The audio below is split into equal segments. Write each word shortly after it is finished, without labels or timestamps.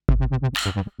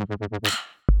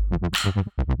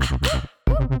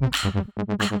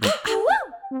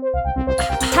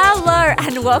Hello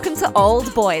and welcome to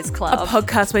Old Boys Club. A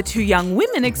podcast where two young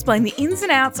women explain the ins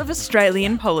and outs of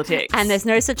Australian politics. And there's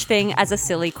no such thing as a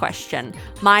silly question.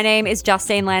 My name is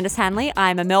Justine Landis-Hanley.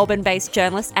 I'm a Melbourne-based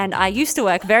journalist and I used to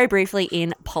work very briefly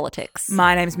in politics.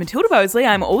 My name is Matilda Bosley.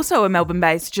 I'm also a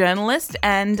Melbourne-based journalist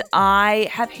and I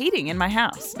have heating in my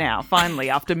house now, finally,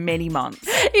 after many months.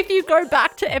 If you go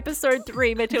back to episode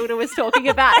 3, Matilda was talking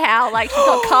about how she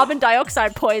got carbon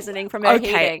dioxide poisoning from her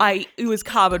heating. It was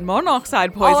carbon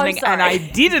monoxide poisoning and I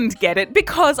didn't get it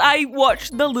because I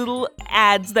watched the little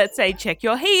ads that say check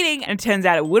your heating and it turns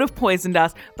out it would have poisoned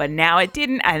us, but now it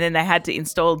didn't, and then they had to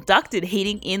install ducted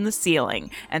heating in the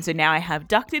ceiling. And so now I have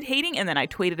ducted heating, and then I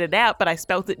tweeted it out, but I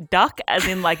spelt it duck as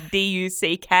in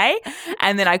D-U-C-K,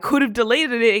 and then I could have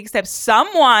deleted it except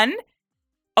someone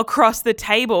across the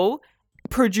table,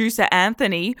 producer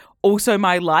Anthony, also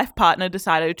my life partner,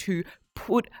 decided to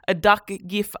put a duck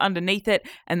gif underneath it,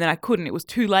 and then I couldn't. It was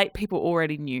too late. People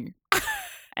already knew.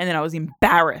 And then I was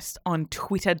embarrassed on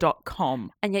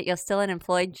twitter.com. And yet you're still an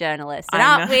employed journalist. And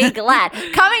aren't we glad?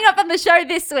 Coming up on the show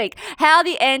this week, how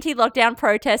the anti-lockdown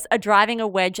protests are driving a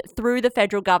wedge through the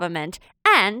federal government,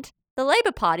 and the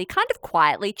Labor Party kind of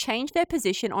quietly changed their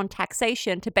position on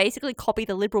taxation to basically copy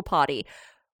the Liberal Party.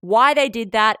 Why they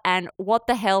did that and what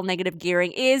the hell negative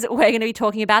gearing is, we're going to be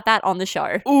talking about that on the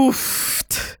show. Oof.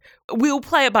 We'll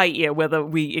play it by ear whether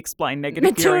we explain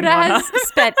negative gearing or Matilda not. has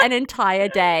spent an entire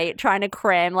day trying to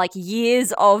cram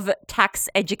years of tax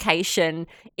education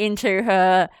into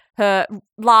her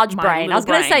large My brain. I was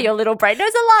going to brain. say your little brain. No,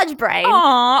 it's a large brain.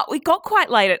 Aw, we got quite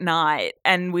late at night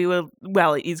and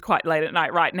it is quite late at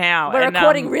night right now. We're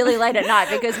recording really late at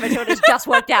night because Matilda's just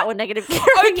worked out what negative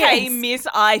gearing Okay, is. miss,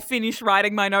 I finished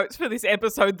writing my notes for this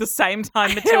episode the same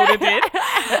time Matilda did.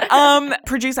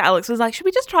 Producer Alex was like, should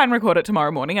we just try and record it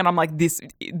tomorrow morning? And I'm like, this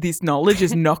knowledge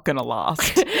is not going to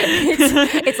last.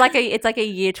 It's like a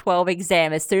year 12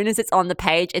 exam. As soon as it's on the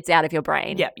page, it's out of your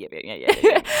brain. Yeah,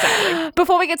 exactly.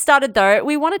 Before we get started though,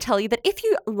 we want to tell you that if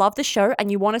you love the show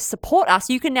and you want to support us,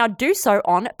 you can now do so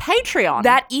on Patreon.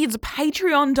 That is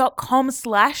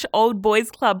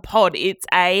patreon.com/oldboysclubpod. It's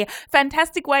a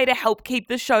fantastic way to help keep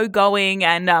the show going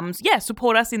and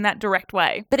support us in that direct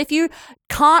way. But if you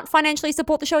can't financially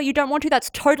support the show, you don't want to, that's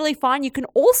totally fine. You can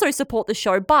also support the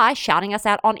show by shouting us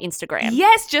out on Instagram.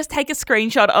 Yes, just take a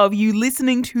screenshot of you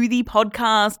listening to the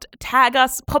podcast, tag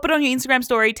us, pop it on your Instagram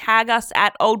story, tag us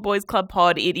at Old Boys Club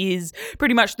Pod. It is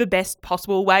pretty much the best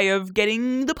possible way of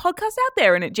getting the podcast out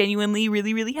there, and it genuinely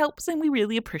really, really helps, and we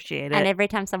really appreciate it. And every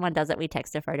time someone does it, we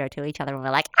text a photo to each other and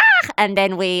we're like, and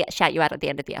then we shout you out at the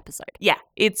end of the episode. Yeah,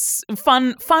 it's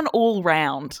fun all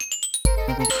round.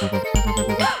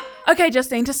 Okay,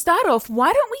 Justine, to start off,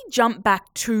 why don't we jump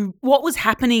back to what was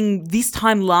happening this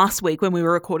time last week when we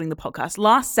were recording the podcast,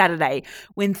 last Saturday,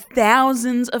 when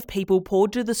thousands of people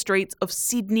poured to the streets of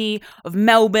Sydney, of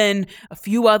Melbourne, a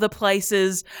few other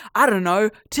places, I don't know,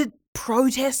 to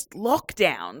protest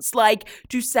lockdowns,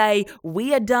 to say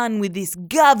we are done with this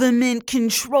government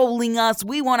controlling us,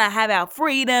 we want to have our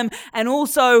freedom, and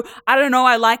also I don't know,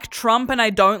 I like Trump and I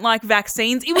don't like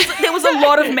vaccines. There was a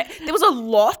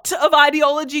lot of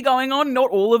ideology going on, not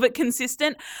all of it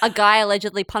consistent. A guy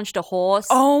allegedly punched a horse.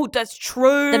 Oh, that's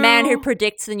true. The man who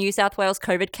predicts the New South Wales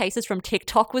COVID cases from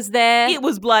TikTok was there. It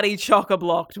was bloody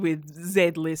chock-a-blocked with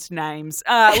Z-list names,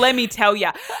 let me tell you.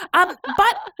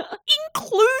 But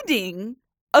including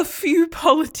a few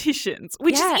politicians,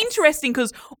 which is interesting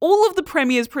because all of the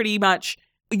premiers pretty much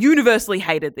universally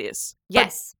hated this.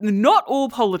 Yes. But not all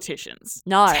politicians.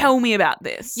 No. Tell me about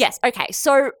this. Yes. Okay.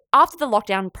 So after the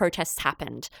lockdown protests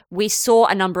happened, we saw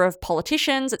a number of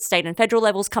politicians at state and federal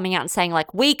levels coming out and saying,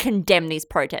 we condemn these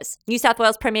protests. New South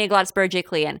Wales Premier Gladys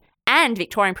Berejiklian and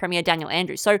Victorian Premier Daniel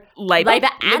Andrews. So Labor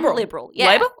and Liberal. Yeah.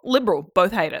 Labor, Liberal,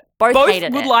 both hate it. Both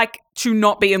hated would it. like to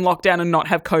not be in lockdown and not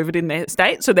have COVID in their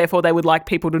state, so therefore they would like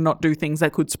people to not do things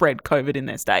that could spread COVID in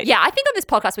their state. Yeah, I think on this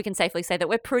podcast we can safely say that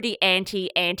we're pretty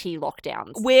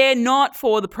anti-lockdowns. We're not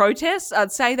for the protests.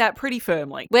 I'd say that pretty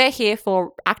firmly. We're here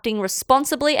for acting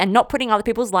responsibly and not putting other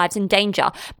people's lives in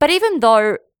danger. But even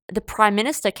though the Prime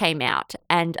Minister came out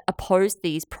and opposed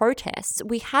these protests,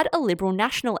 we had a Liberal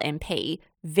National MP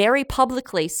very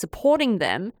publicly supporting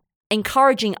them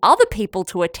encouraging other people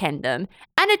to attend them,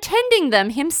 and attending them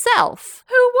himself.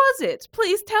 Who was it?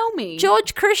 Please tell me.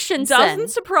 George Christensen. Doesn't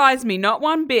surprise me, not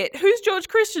one bit. Who's George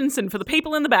Christensen for the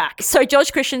people in the back? So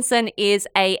George Christensen is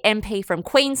a MP from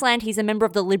Queensland. He's a member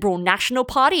of the Liberal National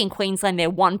Party. In Queensland,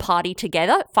 they're one party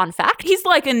together. Fun fact. He's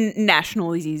like a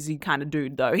national-easy kind of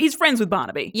dude, though. He's friends with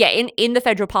Barnaby. Yeah, in the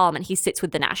federal parliament, he sits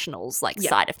with the Nationals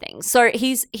side of things. So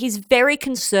he's very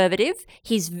conservative.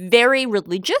 He's very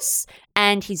religious,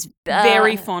 and he's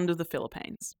very fond of the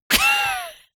Philippines.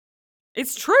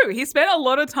 It's true. He spent a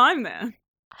lot of time there. I don't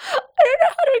know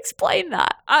how to explain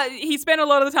that. He spent a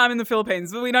lot of the time in the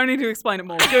Philippines, but we don't need to explain it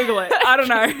more. Google it. I don't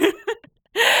know.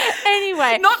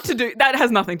 Anyway. That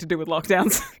has nothing to do with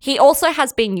lockdowns. He also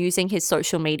has been using his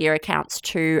social media accounts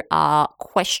to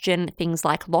question things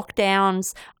like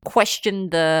lockdowns, question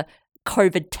the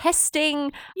COVID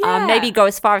testing, maybe go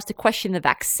as far as to question the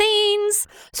vaccines.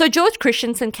 So George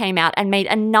Christensen came out and made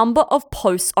a number of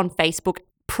posts on Facebook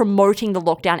promoting the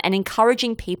lockdown and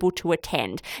encouraging people to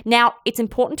attend. Now, it's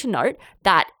important to note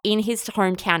that in his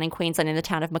hometown in Queensland, in the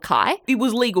town of Mackay, it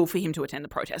was legal for him to attend the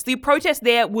protest. The protest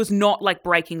there was not like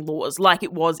breaking laws like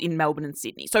it was in Melbourne and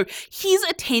Sydney. So his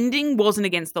attending wasn't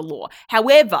against the law.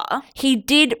 However, he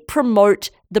did promote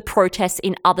the protests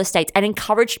in other states and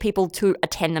encouraged people to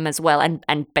attend them as well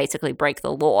and basically break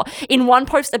the law. In one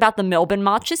post about the Melbourne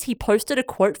marches, he posted a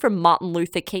quote from Martin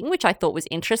Luther King, which I thought was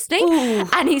interesting. Ooh.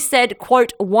 And he said,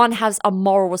 quote, "One has a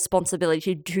moral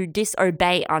responsibility to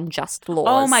disobey unjust laws."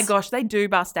 Oh my gosh, they do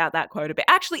bust out that quote a bit.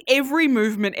 Actually, every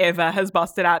movement ever has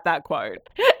busted out that quote.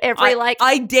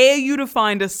 I dare you to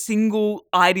find a single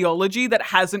ideology that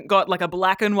hasn't got like a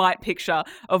black and white picture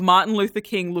of Martin Luther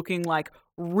King looking like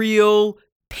real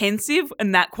pensive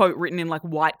and that quote written in like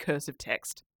white cursive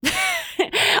text.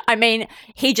 I mean,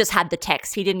 he just had the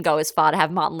text. He didn't go as far to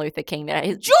have Martin Luther King there.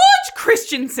 George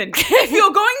Christensen, if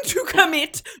you're going to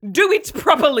commit, do it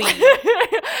properly.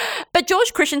 But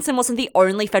George Christensen wasn't the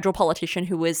only federal politician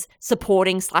who was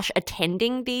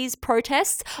supporting/attending these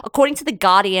protests. According to The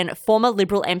Guardian, former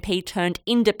Liberal MP turned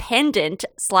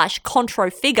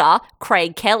independent/contro figure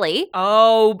Craig Kelly.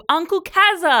 Oh, Uncle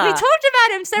Kazza. We talked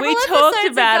about him several episodes ago. We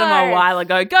talked about him a while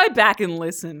ago. Go back and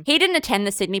listen. He didn't attend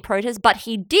the Sydney protest, but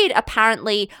he did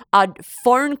apparently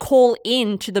phone call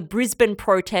in to the Brisbane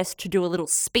protest to do a little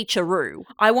speecharoo.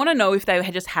 I want to know if they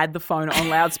had just had the phone on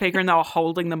loudspeaker and they were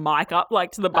holding the mic up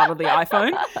like to the butt of the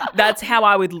iPhone. That's how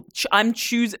I would,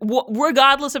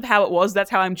 regardless of how it was, that's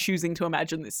how I'm choosing to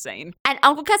imagine this scene. And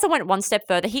Uncle Kazza went one step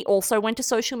further. He also went to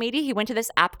social media. He went to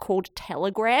this app called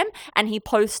Telegram and he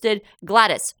posted,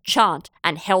 "Gladys, chant,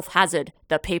 and health hazard.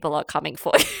 The people are coming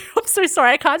for you." I'm so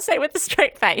sorry. I can't say it with a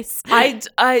straight face.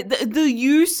 The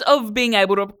use of being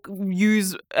able to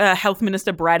use Health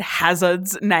Minister Brad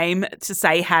Hazzard's name to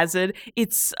say hazard,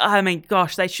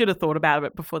 gosh, they should have thought about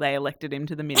it before they elected him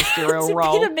to the ministerial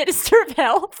role. To be the Minister of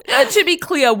Health. To be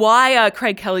clear, why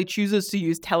Craig Kelly chooses to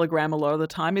use Telegram a lot of the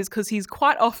time is because he's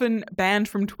quite often banned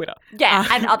from Twitter. Yeah,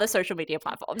 and other social media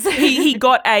platforms. he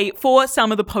got for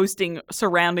some of the posting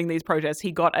surrounding these protests,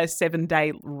 he got a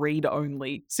 7-day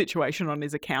read-only situation on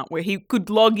his account where he could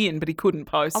log in, but he couldn't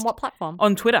post. On what platform?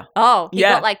 On Twitter. Oh, he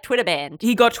got like Twitter banned.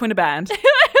 He got Twitter banned.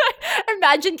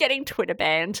 Imagine getting Twitter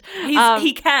banned.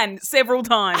 He can several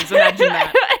times. Imagine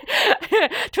that.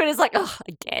 Twitter's like, oh,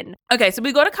 again. Okay, so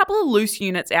we've got a couple of loose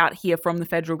units out here from the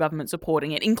federal government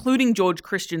supporting it, including George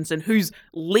Christensen, whose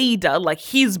leader, like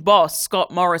his boss,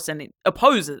 Scott Morrison,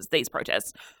 opposes these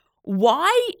protests.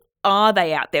 Why are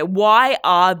they out there? Why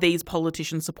are these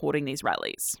politicians supporting these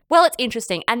rallies? Well, it's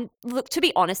interesting. And look, to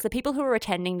be honest, the people who were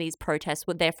attending these protests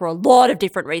were there for a lot of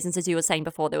different reasons, as you were saying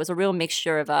before. There was a real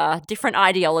mixture of different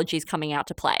ideologies coming out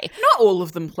to play. Not all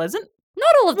of them pleasant.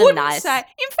 Not all of them nice. In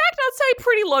fact, I'd say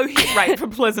pretty low hit rate for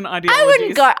pleasant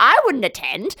ideologies. I wouldn't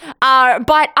attend.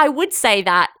 But I would say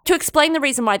that to explain the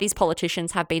reason why these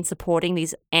politicians have been supporting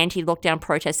these anti-lockdown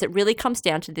protests, it really comes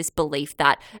down to this belief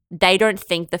that they don't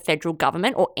think the federal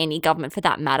government, or any government for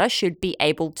that matter, should be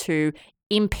able to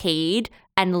impede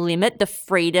and limit the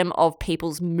freedom of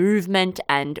people's movement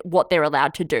and what they're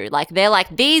allowed to do. Like, they're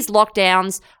like, these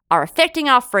lockdowns are affecting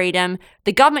our freedom.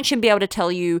 The government shouldn't be able to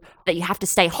tell you that you have to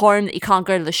stay home, that you can't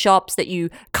go to the shops, that you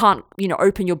can't,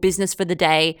 open your business for the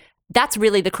day. That's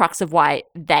really the crux of why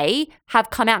they have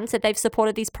come out and said they've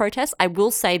supported these protests. I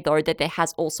will say, though, that there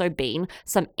has also been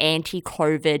some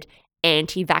anti-COVID,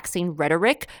 anti-vaccine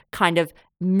rhetoric kind of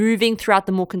moving throughout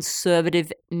the more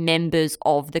conservative members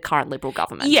of the current Liberal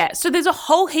government. Yeah, so there's a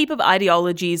whole heap of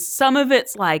ideologies. Some of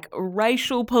it's like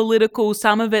racial, political,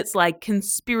 some of it's like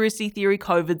conspiracy theory,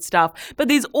 COVID stuff. But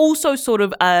there's also sort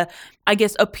of a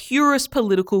purist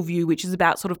political view, which is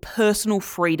about sort of personal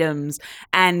freedoms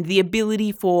and the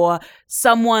ability for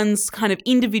someone's kind of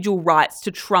individual rights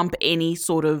to trump any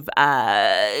sort of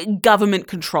government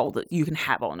control that you can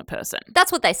have on a person.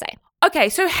 That's what they say. Okay,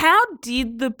 so how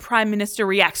did the Prime Minister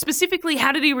react? Specifically,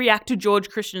 how did he react to George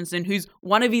Christensen, who's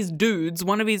one of his dudes,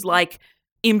 one of his like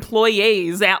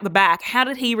employees out the back? How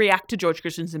did he react to George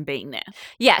Christensen being there?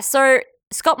 Yeah, so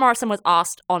Scott Morrison was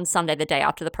asked on Sunday, the day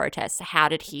after the protests, how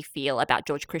did he feel about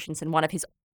George Christensen, one of his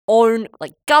own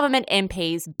like government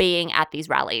MPs, being at these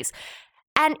rallies.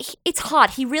 And it's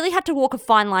hard. He really had to walk a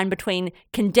fine line between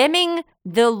condemning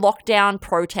the lockdown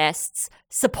protests,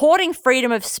 supporting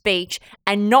freedom of speech,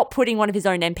 and not putting one of his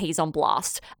own MPs on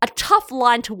blast. A tough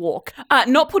line to walk.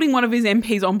 Not putting one of his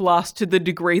MPs on blast to the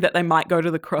degree that they might go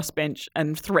to the crossbench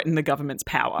and threaten the government's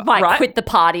power. Might quit the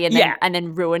party and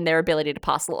then ruin their ability to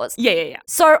pass laws. Yeah.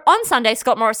 So on Sunday,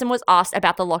 Scott Morrison was asked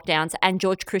about the lockdowns and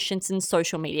George Christensen's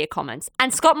social media comments.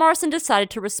 And Scott Morrison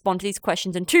decided to respond to these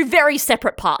questions in two very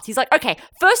separate parts. He's like, okay,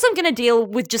 first I'm going to deal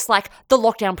with just like the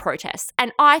lockdown protests.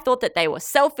 And I thought that they were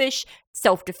selfish,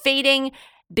 self-defeating,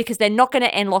 because they're not going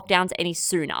to end lockdowns any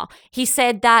sooner. He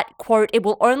said that, quote, it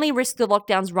will only risk the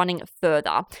lockdowns running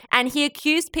further. And he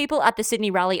accused people at the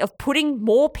Sydney rally of putting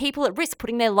more people at risk,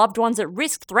 putting their loved ones at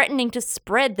risk, threatening to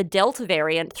spread the Delta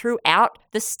variant throughout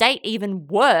the state even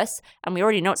worse. And we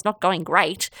already know it's not going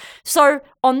great. So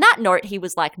on that note, he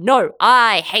was like, no,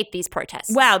 I hate these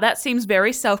protests. Wow, that seems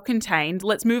very self-contained.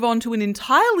 Let's move on to an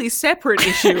entirely separate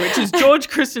issue, which is George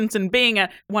Christensen being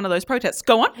at one of those protests.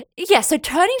 Go on. Yeah, so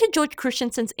turning to George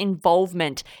Christensen's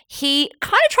involvement, he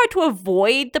kind of tried to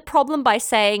avoid the problem by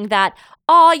saying that,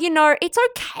 it's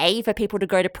okay for people to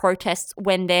go to protests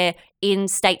when they're in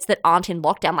states that aren't in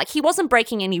lockdown. Like, he wasn't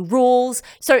breaking any rules.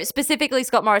 So specifically,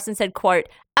 Scott Morrison said, quote,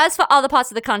 as for other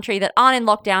parts of the country that aren't in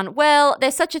lockdown, well,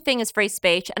 there's such a thing as free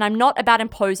speech, and I'm not about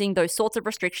imposing those sorts of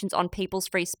restrictions on people's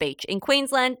free speech. In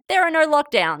Queensland, there are no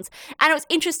lockdowns. And it was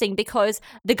interesting because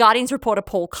the Guardian's reporter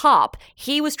Paul Karp,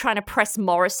 he was trying to press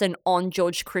Morrison on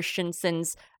George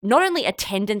Christensen's not only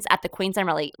attendance at the Queensland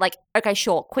rally, like, okay,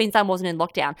 sure, Queensland wasn't in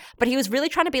lockdown, but he was really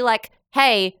trying to be like,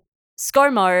 hey,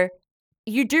 ScoMo,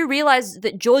 you do realize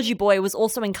that Georgie Boy was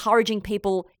also encouraging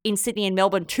people in Sydney and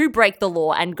Melbourne to break the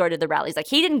law and go to the rallies. Like,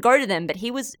 he didn't go to them, but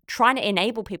he was trying to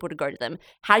enable people to go to them.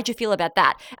 How did you feel about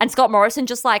that? And Scott Morrison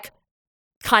just like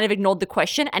kind of ignored the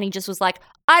question, and he just was like,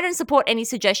 I don't support any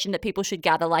suggestion that people should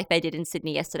gather like they did in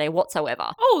Sydney yesterday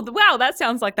whatsoever. Oh, wow, that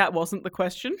sounds like that wasn't the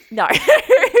question. No.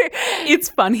 It's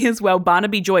funny as well.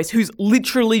 Barnaby Joyce, who's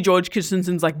literally George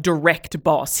Christensen's like direct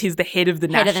boss, he's the head of the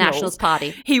Nationals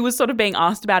Party. He was sort of being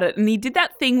asked about it, and he did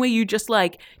that thing where you just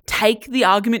like take the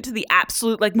argument to the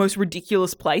absolute like most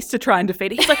ridiculous place to try and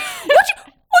defeat it. He's like,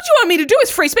 what do you want me to do?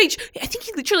 It's free speech. I think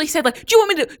he literally said, like, do you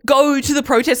want me to go to the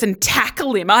protest and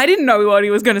tackle him? I didn't know what he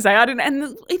was going to say. And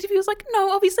the interviewer was like,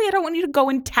 no, obviously I don't want you to go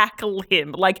and tackle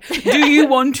him. Like, do you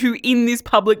want to, in this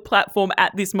public platform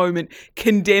at this moment,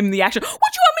 condemn the action? What do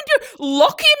you want me to do?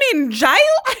 Lock him in jail?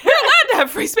 You're allowed to have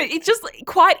free speech. It's just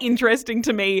quite interesting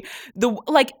to me.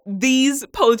 These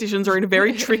politicians are in a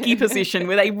very tricky position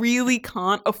where they really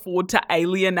can't afford to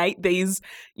alienate these,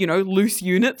 loose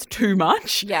units too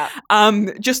much. Yeah.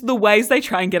 Just the ways they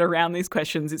try and get around these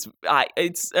questions, it's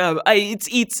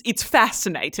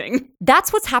fascinating.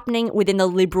 That's what's happening within the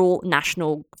Liberal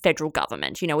national federal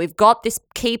government. We've got this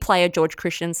key player, George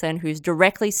Christensen, who's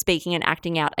directly speaking and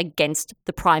acting out against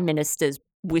the Prime Minister's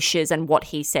wishes and what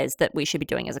he says that we should be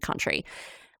doing as a country.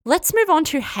 Let's move on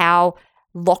to how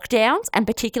lockdowns, and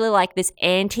particularly like this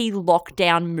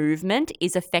anti-lockdown movement,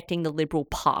 is affecting the Liberal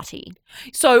Party.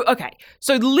 So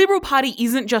the Liberal Party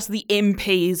isn't just the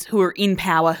MPs who are in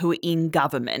power, who are in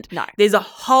government. No. There's a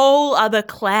whole other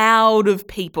cloud of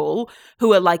people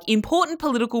who are like important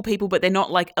political people, but they're not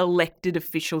like elected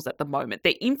officials at the moment.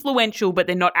 They're influential, but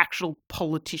they're not actual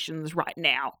politicians right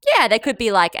now. Yeah, they could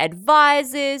be like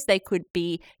advisors. They could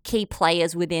be key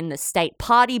players within the state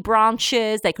party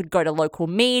branches. They could go to local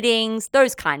meetings.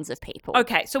 Those kinds of people.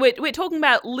 Okay, so we're talking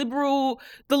about the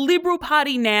Liberal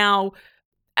Party now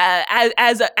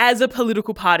as a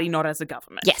political party, not as a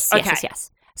government. Yes.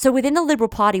 So within the Liberal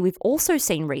Party, we've also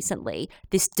seen recently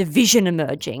this division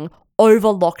emerging over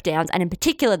lockdowns, and in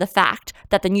particular the fact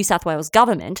that the New South Wales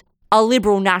government, a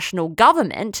Liberal national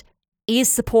government,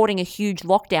 is supporting a huge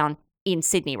lockdown in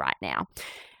Sydney right now.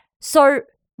 So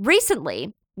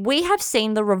recently, we have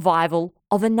seen the revival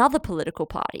of another political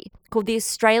party called the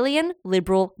Australian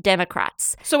Liberal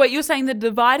Democrats. So wait, you're saying the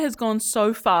divide has gone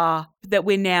so far that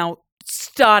we're now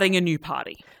starting a new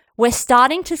party? We're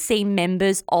starting to see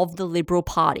members of the Liberal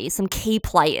Party, some key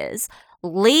players,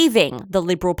 leaving the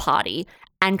Liberal Party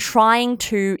and trying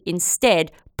to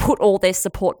instead put all their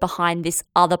support behind this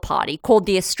other party called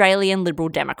the Australian Liberal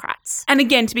Democrats. And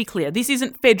again, to be clear, this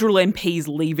isn't federal MPs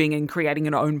leaving and creating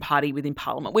an own party within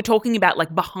Parliament. We're talking about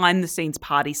like behind the scenes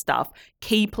party stuff.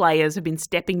 Key players have been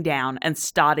stepping down and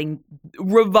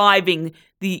reviving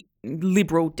the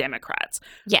Liberal Democrats.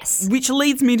 Yes. Which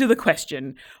leads me to the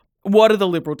question, what are the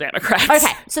Liberal Democrats?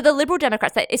 Okay, so the Liberal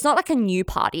Democrats, it's not like a new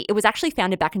party. It was actually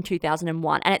founded back in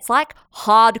 2001, and it's like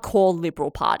hardcore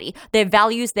Liberal Party. Their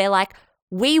values, they're like,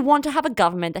 we want to have a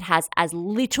government that has as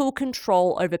little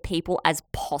control over people as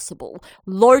possible.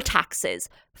 Low taxes,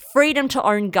 freedom to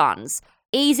own guns,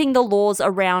 easing the laws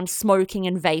around smoking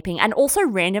and vaping, and also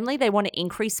randomly they want to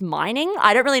increase mining.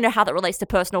 I don't really know how that relates to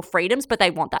personal freedoms, but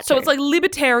they want that So too. it's like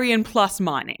libertarian plus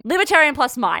mining. Libertarian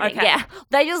plus mining, Okay. yeah.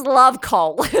 They just love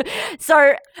coal.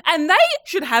 And they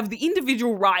should have the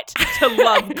individual right to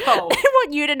love coal. I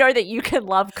want you to know that you can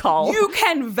love coal. You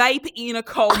can vape in a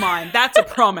coal mine. That's a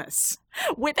promise.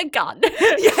 With a gun.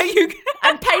 Yeah, you can.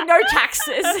 And pay no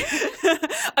taxes.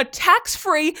 A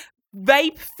tax-free,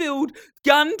 vape-filled,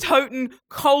 gun-toting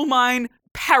coal mine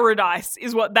paradise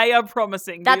is what they are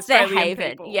promising. That's the their Australian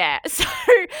haven. people. Yeah. So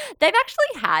they've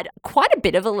actually had quite a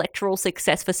bit of electoral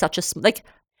success for such a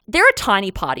they're a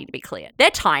tiny party, to be clear. They're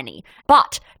tiny.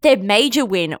 But their major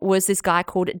win was this guy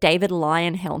called David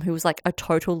Leyonhjelm, who was like a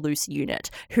total loose unit,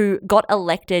 who got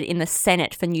elected in the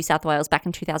Senate for New South Wales back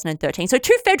in 2013. So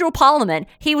to federal parliament,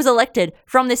 he was elected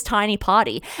from this tiny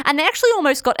party. And they actually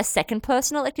almost got a second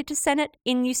person elected to Senate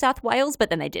in New South Wales, but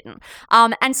then they didn't.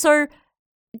 And so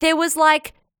there was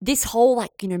like this whole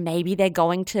maybe they're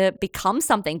going to become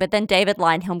something. But then David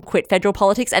Leyonhjelm quit federal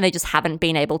politics and they just haven't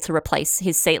been able to replace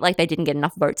his seat. Like they didn't get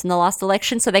enough votes in the last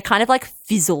election. So they kind of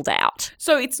fizzled out.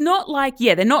 So it's not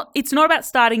it's not about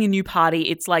starting a new party.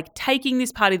 It's like taking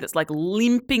this party that's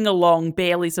limping along,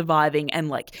 barely surviving,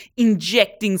 and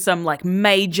injecting some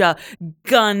major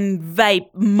gun, vape,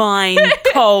 mine,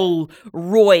 coal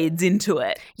roids into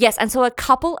it. Yes. And so a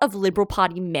couple of Liberal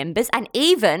Party members and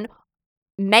even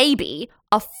maybe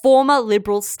a former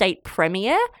Liberal state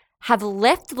premier have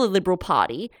left the Liberal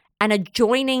Party and are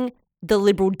joining the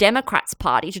Liberal Democrats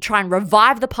Party to try and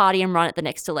revive the party and run at the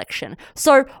next election.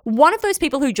 So one of those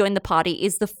people who joined the party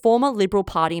is the former Liberal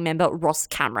Party member Ross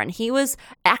Cameron. He was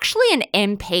actually an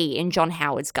MP in John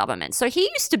Howard's government. So he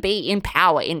used to be in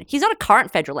power. He's not a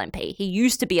current federal MP. He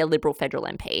used to be a Liberal federal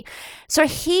MP. So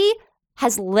he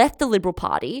has left the Liberal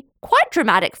Party. Quite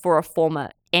dramatic for a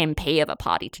former MP of a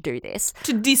party to do this.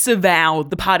 To disavow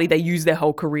the party they used their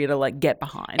whole career to get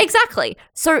behind. Exactly.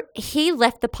 So he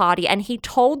left the party and he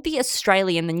told the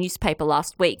Australian, the newspaper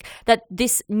last week, that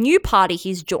this new party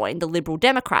he's joined, the Liberal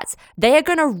Democrats, they are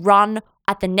going to run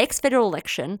at the next federal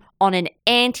election on an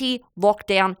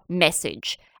anti-lockdown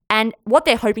message. And what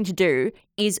they're hoping to do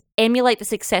is emulate the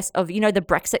success of, the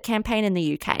Brexit campaign in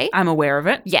the UK. I'm aware of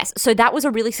it. Yes. So that was a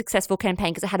really successful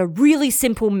campaign because it had a really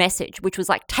simple message, which was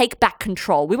take back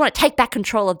control. We want to take back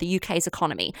control of the UK's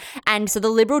economy. And so the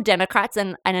Liberal Democrats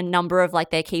and a number of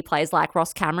their key players like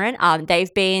Ross Cameron,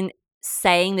 they've been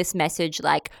saying this message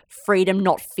freedom,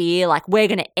 not fear, we're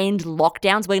going to end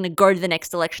lockdowns. We're going to go to the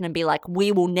next election and be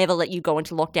we will never let you go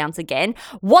into lockdowns again.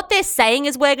 What they're saying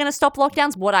is we're going to stop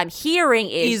lockdowns. What I'm hearing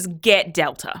is get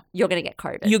Delta. You're going to get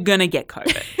COVID. You're going to get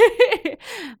COVID.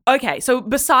 Okay, so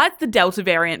besides the Delta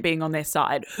variant being on their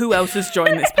side, who else has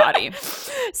joined this party?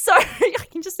 So I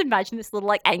can just imagine this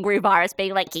little angry virus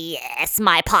being yes,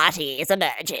 my party is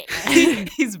emerging.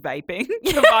 He's vaping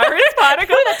the virus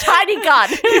particle. With a tiny gun.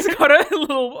 He's got a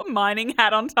little mining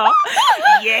hat on top.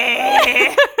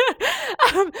 Yeah.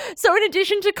 So in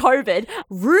addition to COVID,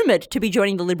 rumoured to be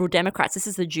joining the Liberal Democrats, this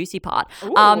is the juicy part,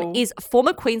 is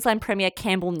former Queensland Premier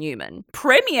Campbell Newman.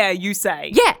 Premier, you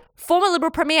say? Yeah. Former Liberal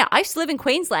Premier. I used to live in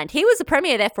Queensland. He was a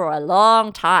Premier there for a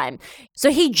long time. So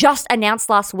he just announced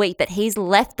last week that he's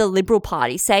left the Liberal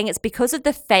Party, saying it's because of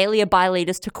the failure by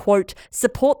leaders to, quote,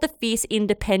 support the fierce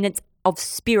independence of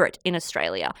spirit in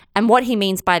Australia. And what he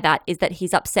means by that is that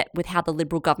he's upset with how the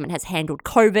Liberal government has handled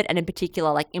COVID and in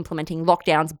particular implementing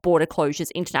lockdowns, border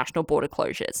closures, international border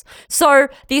closures. So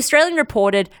the Australian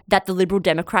reported that the Liberal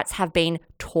Democrats have been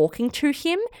talking to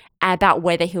him about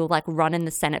whether he'll run in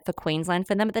the Senate for Queensland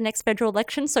for them at the next federal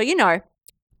election. So,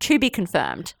 to be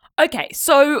confirmed. Okay,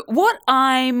 so what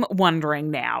I'm wondering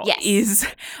now is,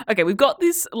 okay, we've got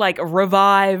this like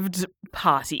revived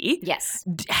party. Yes.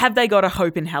 Have they got a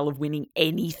hope in hell of winning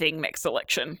anything next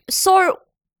election? So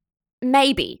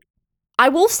maybe. I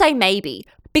will say maybe,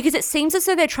 because it seems as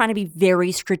though they're trying to be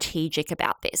very strategic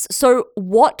about this. So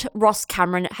what Ross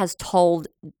Cameron has told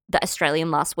The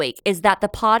Australian last week is that the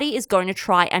party is going to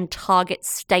try and target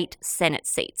state Senate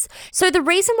seats. So the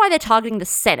reason why they're targeting the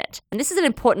Senate, and this is an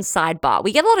important sidebar,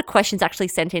 we get a lot of questions actually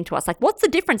sent in to us, like what's the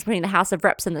difference between the House of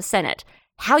Reps and the Senate?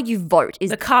 How you vote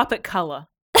is... The carpet colour.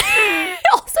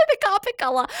 Also the carpet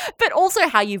colour, but also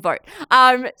how you vote.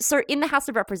 So in the House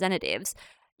of Representatives,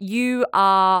 you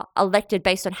are elected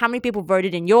based on how many people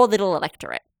voted in your little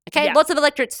electorate. Okay, Yeah. Lots of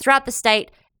electorates throughout the state,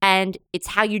 and it's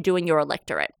how you do in your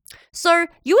electorate. So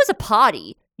you as a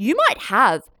party, you might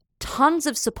have tons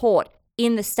of support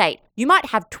in the state. You might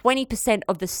have 20%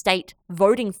 of the state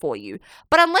voting for you.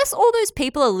 But unless all those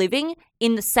people are living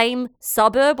in the same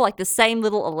suburb, like the same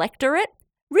little electorate,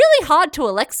 really hard to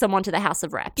elect someone to the House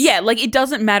of Reps. Yeah, like it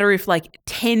doesn't matter if like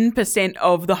 10%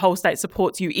 of the whole state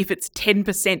supports you. If it's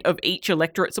 10% of each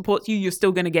electorate supports you, you're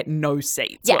still going to get no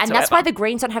seats. Yeah, whatsoever. and that's why the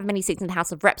Greens don't have many seats in the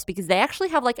House of Reps, because they actually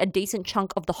have like a decent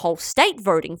chunk of the whole state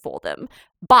voting for them.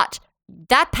 But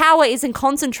that power isn't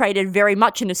concentrated very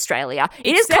much in Australia.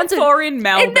 Except for in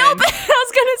Melbourne. In Melbourne. I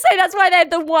was going to say that's why they have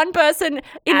the one person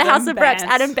in the House of Reps,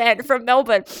 Adam Bandt from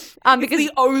Melbourne. Because because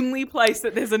the only place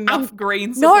that there's enough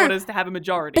Green supporters to have a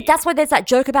majority. But that's why there's that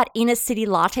joke about inner city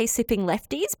latte sipping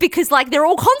lefties, because like they're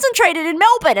all concentrated in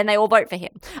Melbourne and they all vote for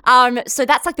him. So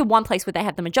that's like the one place where they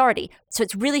have the majority. So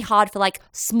it's really hard for like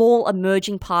small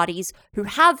emerging parties who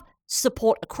have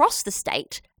support across the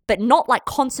state, but not like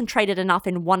concentrated enough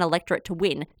in one electorate to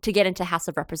win to get into House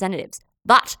of Representatives.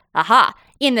 But,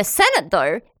 in the Senate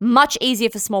though, much easier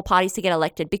for small parties to get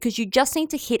elected because you just need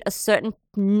to hit a certain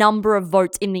number of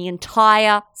votes in the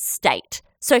entire state.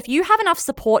 So if you have enough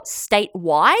support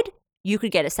statewide, you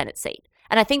could get a Senate seat.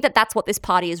 And I think that that's what this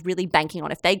party is really banking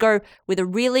on. If they go with a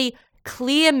really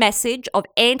clear message of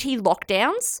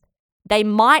anti-lockdowns, they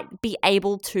might be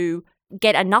able to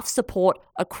get enough support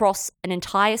across an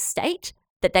entire state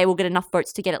that they will get enough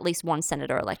votes to get at least one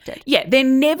senator elected. Yeah, they're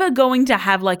never going to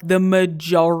have like the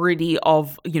majority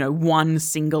of, one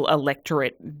single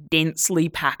electorate densely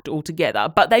packed all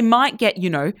together, but they might get,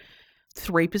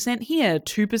 3% here,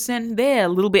 2% there, a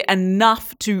little bit,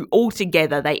 enough to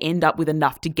altogether they end up with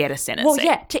enough to get a Senate seat. Well,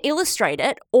 yeah, to illustrate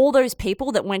it, all those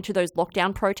people that went to those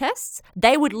lockdown protests,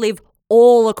 they would live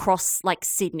all across like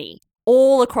Sydney,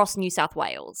 all across New South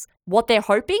Wales. What they're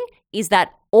hoping is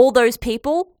that all those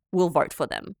people will vote for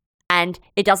them. And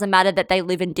it doesn't matter that they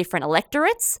live in different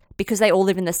electorates, because they all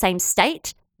live in the same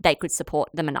state, they could support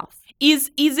them enough.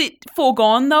 Is it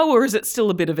foregone though, or is it still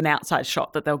a bit of an outside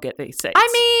shot that they'll get these seats? I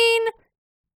mean,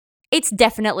 it's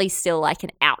definitely still like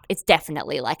it's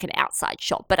definitely like an outside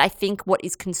shot. But I think what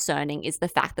is concerning is the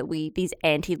fact that these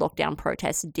anti-lockdown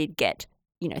protests did get,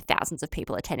 thousands of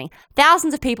people attending.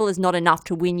 Thousands of people is not enough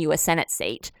to win you a Senate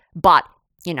seat, but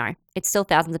it's still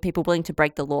thousands of people willing to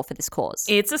break the law for this cause.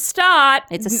 It's a start.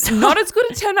 It's a start. Not as good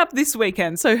a turn up this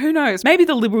weekend, so who knows? Maybe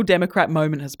the Liberal Democrat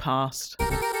moment has passed.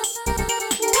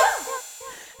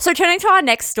 So turning to our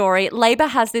next story, Labor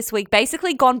has this week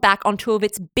basically gone back on two of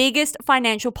its biggest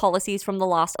financial policies from the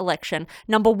last election.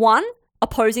 Number one,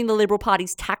 opposing the Liberal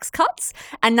Party's tax cuts,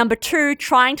 and number two,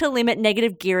 trying to limit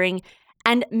negative gearing.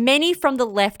 And many from the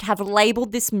left have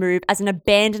labelled this move as an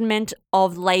abandonment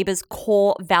of Labor's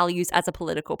core values as a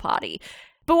political party.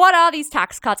 But what are these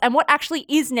tax cuts, and what actually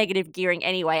is negative gearing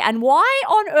anyway? And why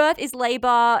on earth is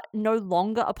Labor no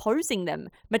longer opposing them?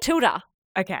 Matilda,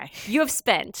 Okay. you have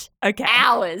spent Okay.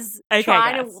 hours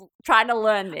trying to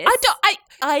learn this.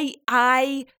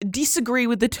 I disagree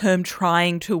with the term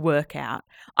trying to work out.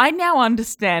 I now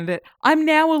understand it. I'm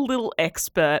now a little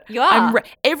expert. You are.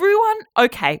 Everyone,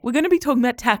 okay, we're going to be talking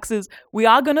about taxes. We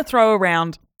are going to throw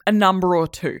around a number or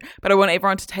two, but I want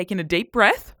everyone to take in a deep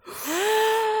breath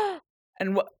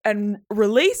and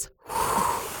release.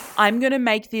 I'm going to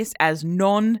make this as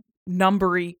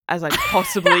non-numbery as I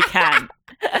possibly can.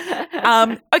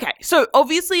 Okay, so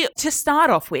obviously to start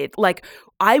off with,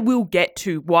 I will get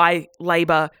to why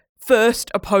Labor first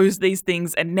opposed these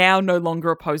things and now no longer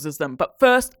opposes them. But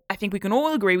first, I think we can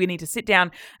all agree we need to sit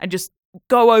down and just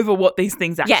go over what these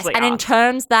things actually yes, and are. in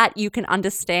terms that you can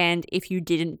understand if you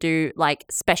didn't do like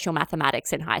special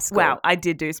mathematics in high school. Wow, I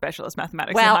did do specialist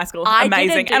mathematics in high school. I Amazing.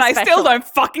 didn't do and I still special. don't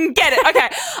fucking get it. Okay.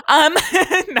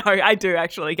 No, I do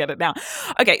actually get it now.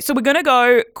 Okay, so we're going to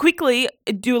go quickly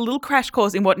do a little crash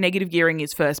course in what negative gearing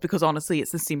is first, because honestly,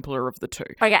 it's the simpler of the two.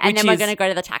 Okay, and then we're going to go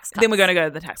to the tax cuts. Then we're going to go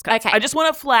to the tax cuts. Okay. I just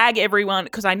want to flag everyone,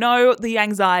 because I know the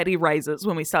anxiety raises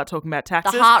when we start talking about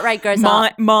taxes. The heart rate goes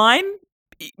up. Mine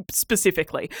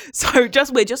specifically. So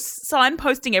we're just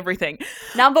signposting everything.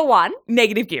 Number one.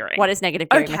 Negative gearing. What is negative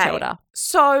gearing, Okay. Matilda?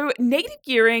 So negative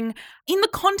gearing, in the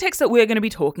context that we're going to be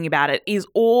talking about it, is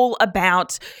all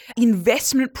about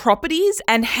investment properties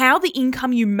and how the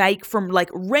income you make from like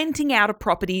renting out a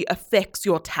property affects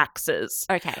your taxes.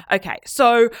 Okay.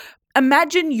 So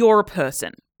imagine you're a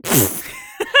person.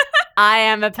 I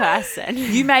am a person.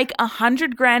 You make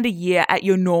 $100,000 a year at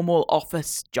your normal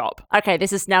office job. Okay,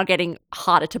 this is now getting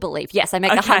harder to believe. Yes, I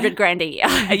make Okay. $100,000 a year.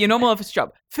 At your normal office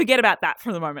job. Forget about that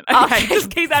for the moment. Okay. Just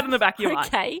keep that in the back of your mind.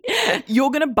 Okay. You're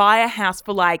going to buy a house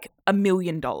for like $1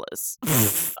 million.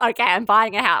 Okay, I'm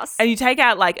buying a house. And you take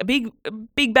out like a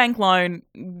big bank loan,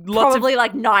 Probably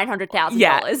like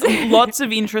 $900,000. lots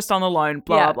of interest on the loan,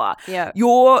 blah, blah, blah. Yeah.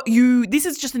 This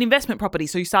is just an investment property,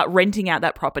 so you start renting out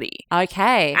that property.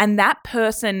 Okay. And that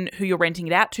person who you're renting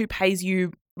it out to pays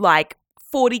you like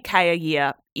 $40,000 a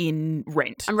year in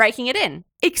rent. I'm raking it in.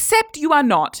 Except you are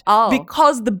not. Oh.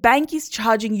 Because the bank is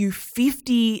charging you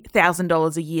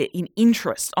 $50,000 a year in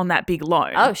interest on that big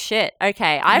loan. Oh, shit.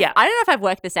 Okay. I don't know if I've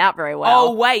worked this out very well.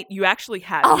 Oh, wait, you actually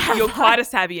have. Oh, You're quite a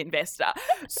savvy investor.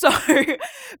 So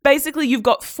basically, you've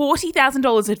got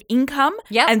 $40,000 of income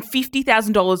Yep. and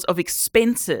 $50,000 of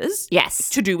expenses Yes.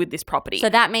 to do with this property. So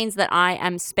that means that I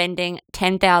am spending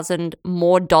 $10,000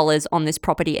 more dollars on this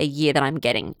property a year than I'm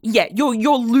getting. yeah,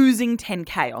 you're losing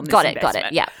 $10,000 on this Got investment.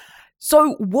 it. Yeah.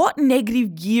 So what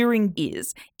negative gearing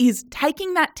is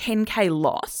taking that $10,000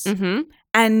 loss Mm-hmm.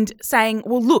 and saying,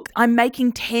 well, look, I'm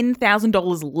making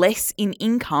 $10,000 less in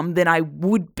income than I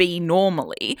would be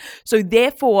normally. So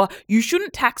therefore, you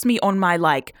shouldn't tax me on my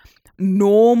like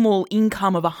normal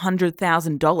income of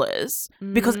 $100,000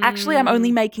 because actually I'm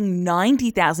only making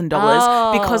 $90,000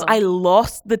 because I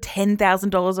lost the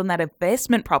 $10,000 on that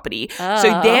investment property.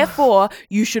 So therefore,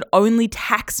 you should only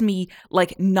tax me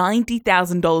like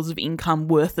 $90,000 of income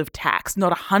worth of tax,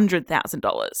 not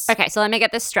 $100,000. Okay, so let me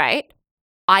get this straight.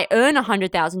 I earn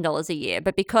 $100,000 a year,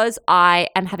 but because I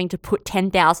am having to put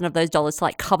 $10,000 of those dollars to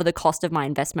like cover the cost of my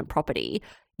investment property,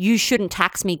 you shouldn't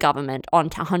tax me, government, on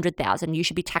 $100,000. You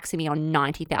should be taxing me on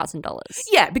 $90,000.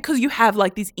 Yeah, because you have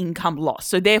like this income loss.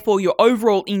 So therefore your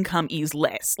overall income is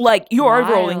less. Like your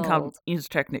overall income Wild. is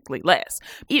technically less.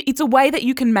 It's a way that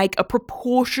you can make a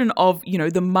proportion of,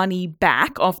 the money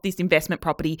back of this investment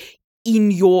property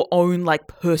in your own like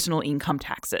personal income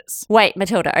taxes. Wait,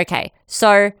 Matilda, okay.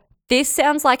 So this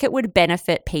sounds like it would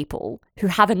benefit people who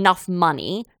have enough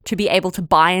money to be able to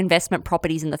buy investment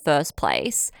properties in the first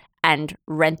place and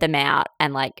rent them out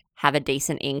and like have a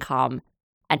decent income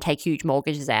and take huge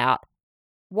mortgages out.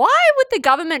 Why would the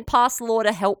government pass a law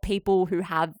to help people who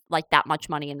have like that much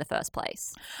money in the first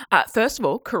place? First of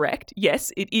all, correct.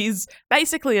 Yes, it is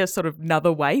basically a sort of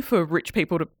another way for rich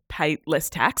people to pay less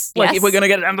tax. Like Yes. if we're going to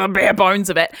get down to the bare bones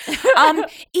of it.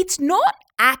 It's not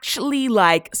actually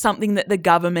like something that the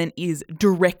government is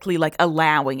directly like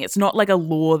allowing. It's not like a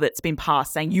law that's been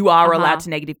passed saying you are allowed to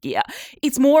negative gear.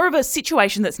 It's more of a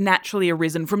situation that's naturally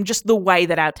arisen from just the way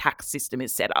that our tax system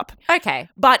is set up. Okay.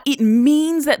 But it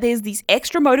means that there's this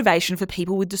extra motivation for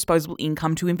people with disposable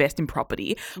income to invest in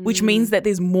property, which means that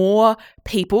there's more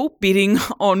people bidding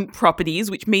on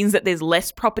properties, which means that there's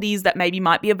less properties that maybe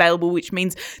might be available, which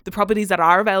means the properties that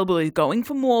are available is going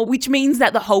for more, which means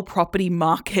that the whole property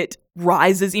market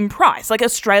rises in price. Like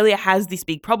Australia has this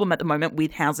big problem at the moment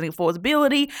with housing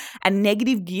affordability, and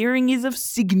negative gearing is a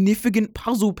significant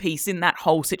puzzle piece in that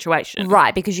whole situation.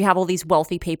 Right, because you have all these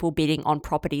wealthy people bidding on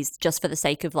properties just for the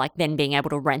sake of like then being able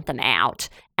to rent them out.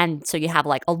 And so you have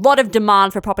like a lot of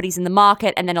demand for properties in the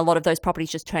market, and then a lot of those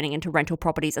properties just turning into rental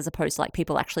properties as opposed to like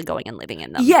people actually going and living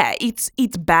in them. Yeah, it's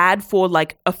bad for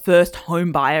like a first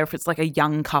home buyer if it's like a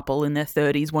young couple in their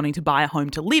 30s wanting to buy a home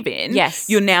to live in. Yes.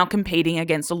 You're now competing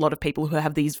against a lot of people who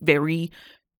have these very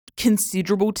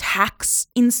considerable tax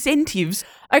incentives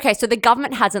Okay, so the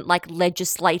government hasn't like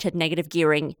legislated negative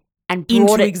gearing and brought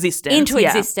into it existence. into Yeah.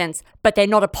 existence, but they're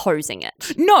not opposing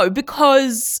it. No,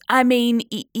 because I mean,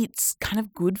 it's kind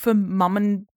of good for mum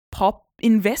and pop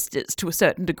investors to a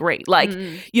certain degree. Like,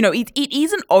 it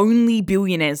isn't only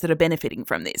billionaires that are benefiting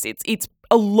from this. It's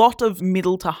a lot of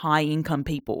middle to high income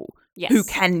people Yes. who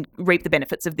can reap the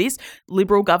benefits of this.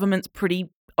 Liberal government's pretty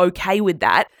okay with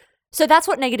that. So that's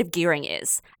what negative gearing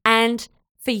is. And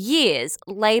for years,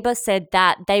 Labor said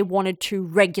that they wanted to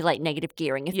regulate negative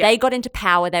gearing. If they got into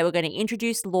power, they were going to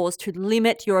introduce laws to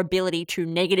limit your ability to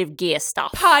negative gear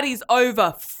stuff. Party's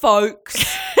over, folks.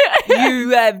 You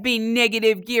have been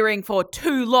negative gearing for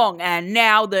too long, and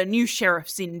now the new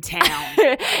sheriff's in town.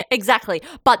 Exactly.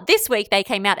 But this week they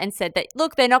came out and said that,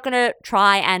 look, they're not going to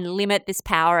try and limit this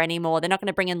power anymore. They're not going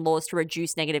to bring in laws to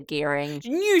reduce negative gearing.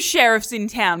 New sheriff's in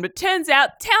town, but turns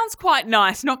out town's quite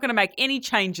nice. Not going to make any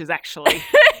changes, actually.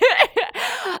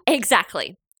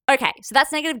 Exactly. Okay, so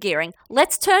that's negative gearing.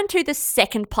 Let's turn to the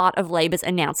second part of Labor's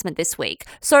announcement this week.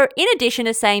 So in addition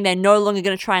to saying they're no longer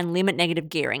going to try and limit negative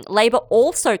gearing, Labor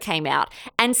also came out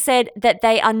and said that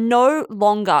they are no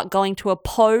longer going to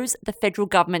oppose the federal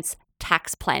government's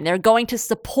tax plan. They're going to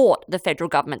support the federal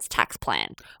government's tax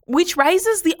plan. Which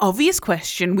raises the obvious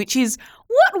question, which is,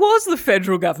 what was the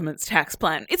federal government's tax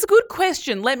plan? It's a good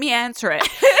question. Let me answer it.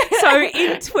 So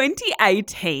in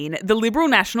 2018, the Liberal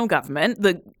National Government,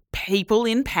 the people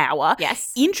in power,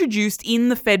 introduced in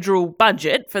the federal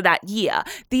budget for that year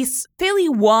this fairly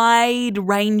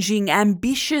wide-ranging,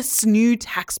 ambitious new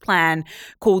tax plan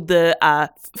called the,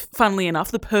 funnily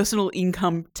enough, the Personal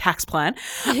Income Tax Plan,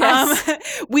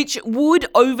 which would,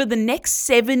 over the next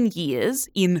 7 years,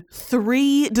 in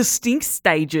 3 distinct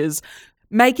stages,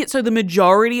 make it so the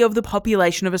majority of the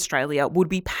population of Australia would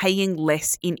be paying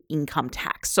less in income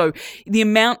tax. So the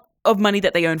amount of money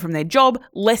that they earn from their job,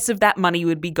 less of that money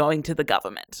would be going to the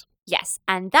government. Yes,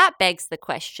 and that begs the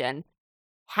question,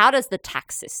 how does the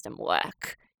tax system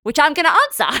work? Which I'm going to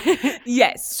answer.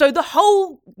 Yes. So the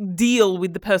whole deal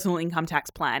with the personal income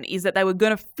tax plan is that they were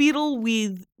going to fiddle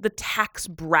with the tax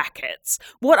brackets.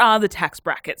 What are the tax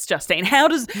brackets, Justine? How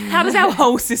does our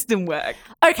whole system work?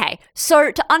 Okay, so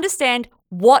to understand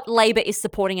what Labor is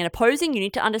supporting and opposing, you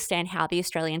need to understand how the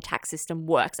Australian tax system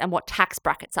works and what tax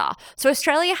brackets are. So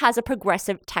Australia has a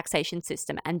progressive taxation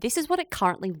system, and this is what it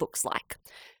currently looks like.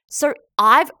 So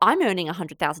I'm earning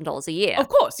 $100,000 a year. Of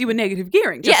course, you were negative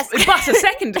gearing just a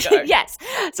second ago. Yes.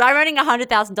 So I'm earning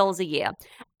 $100,000 a year.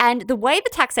 And the way the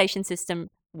taxation system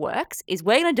works is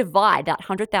we're going to divide that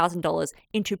 $100,000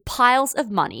 into piles of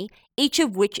money, each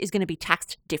of which is going to be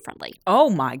taxed differently. Oh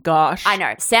my gosh. I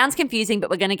know. Sounds confusing, but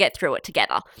we're going to get through it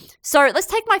together. So let's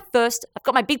take I've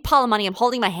got my big pile of money. I'm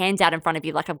holding my hands out in front of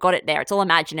you like I've got it there. It's all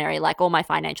imaginary, like all my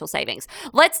financial savings.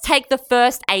 Let's take the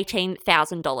first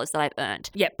 $18,000 that I've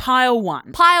earned. Yeah, pile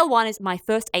 1. Pile 1 is my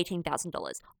first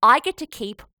 $18,000. I get to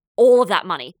keep all of that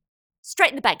money.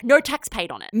 Straight in the bank. No tax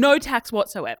paid on it. No tax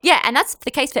whatsoever. Yeah, and that's the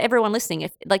case for everyone listening.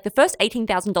 If like the first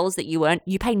 $18,000 that you earn,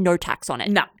 you pay no tax on it.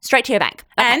 No. Straight to your bank.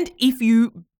 Okay. And if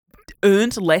you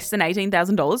earned less than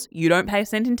 $18,000, you don't pay a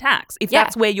cent in tax. If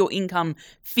that's where your income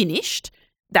finished,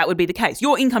 that would be the case.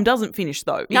 Your income doesn't finish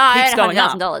though. It keeps going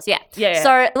up. $100,000, yeah.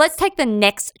 So let's take the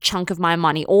next chunk of my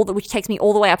money, which takes me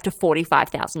all the way up to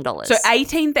 $45,000. So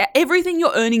everything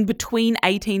you're earning between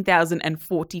 $18,000 and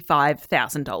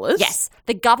 $45,000. Yes.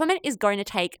 The government is going to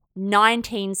take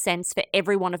 19 cents for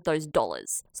every one of those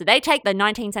dollars. So they take the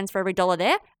 19 cents for every dollar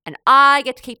there, and I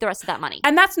get to keep the rest of that money.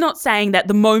 And that's not saying that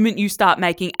the moment you start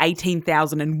making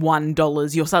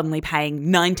 $18,001, you're suddenly paying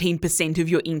 19% of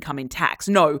your income in tax.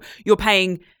 No, you're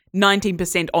paying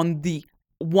 19% on the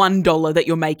 $1 that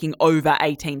you're making over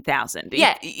 18,000.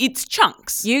 Yeah. It's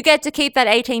chunks. You get to keep that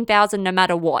 18,000 no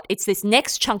matter what. It's this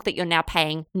next chunk that you're now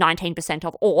paying 19%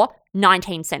 of, or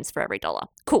 19 cents for every dollar.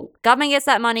 Cool. Government gets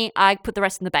that money. I put the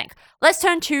rest in the bank. Let's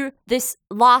turn to this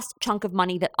last chunk of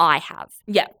money that I have.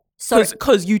 Yeah. So,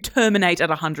 because you terminate at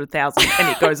 100,000 and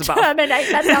it goes above.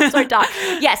 Terminate. That sounds so dark.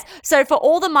 Yes. So for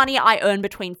all the money I earn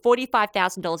between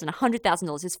 $45,000 and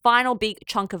 $100,000, this final big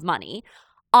chunk of money,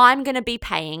 I'm going to be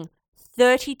paying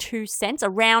 32 cents,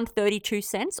 around 32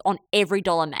 cents on every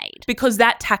dollar made. Because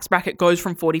that tax bracket goes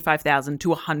from $45,000 to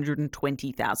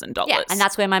 $120,000. Yeah, and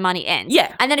that's where my money ends.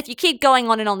 Yeah. And then if you keep going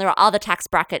on and on, there are other tax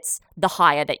brackets, the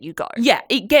higher that you go. Yeah,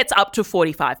 it gets up to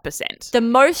 45%. The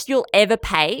most you'll ever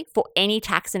pay for any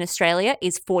tax in Australia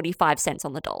is 45 cents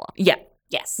on the dollar. Yeah.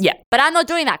 Yes. Yeah. But I'm not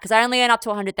doing that because I only earn up to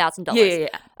 $100,000.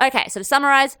 Yeah. Okay, so to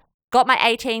summarize, got my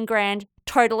 18 grand,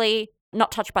 totally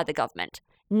not touched by the government.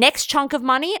 Next chunk of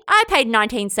money, I paid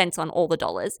 19 cents on all the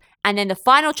dollars. And then the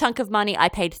final chunk of money, I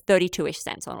paid 32-ish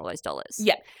cents on all those dollars.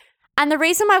 Yeah. And the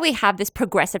reason why we have this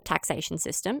progressive taxation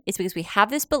system is because we have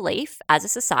this belief as a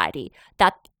society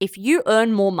that if you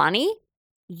earn more money,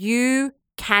 you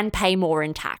can pay more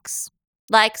in tax.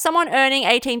 Like someone earning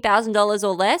 $18,000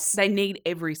 or less. They need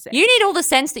every cent. You need all the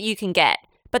cents that you can get.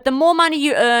 But the more money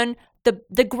you earn,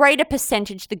 the greater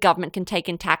percentage the government can take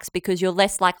in tax because you're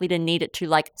less likely to need it to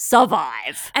like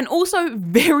survive. And also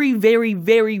very, very,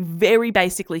 very, very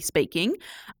basically speaking,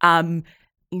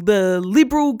 the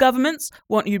Liberal governments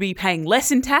want you to be paying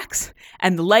less in tax,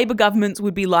 and the Labor governments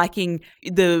would be liking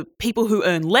the people who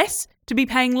earn less to be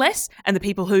paying less and the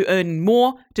people who earn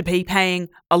more to be paying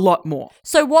a lot more.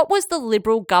 So what was the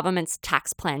Liberal government's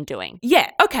tax plan doing? Yeah,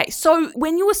 okay. So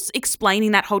when you were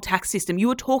explaining that whole tax system, you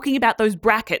were talking about those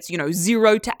brackets,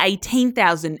 0 to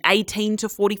 18,000, 18 to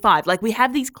 45. Like we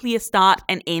have these clear start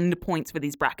and end points for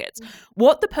these brackets.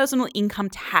 What the personal income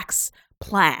tax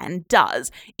plan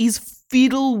does is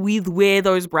fiddle with where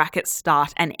those brackets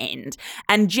start and end,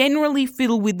 and generally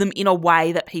fiddle with them in a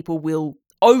way that people will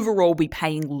overall be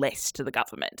paying less to the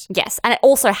government. Yes, and it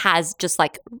also has just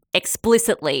like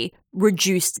explicitly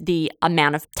reduced the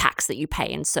amount of tax that you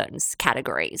pay in certain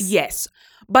categories. Yes,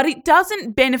 but it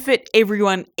doesn't benefit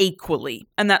everyone equally,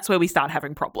 and that's where we start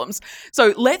having problems.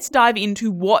 So let's dive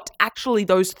into what actually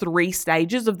those 3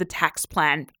 stages of the tax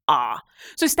plan are.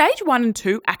 So stage 1 and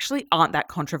 2 actually aren't that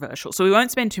controversial, so we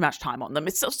won't spend too much time on them.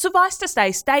 It's suffice to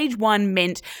say, stage 1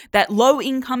 meant that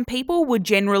low-income people were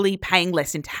generally paying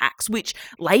less in tax, which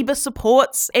Labor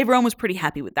supports. Everyone was pretty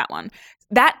happy with that one.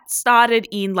 That started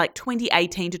in like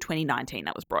 2018 to 2019,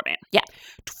 that was brought in. Yeah.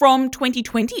 From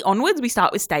 2020 onwards, we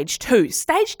start with stage 2.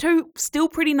 Stage 2, still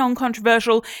pretty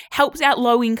non-controversial, helps out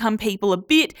low-income people a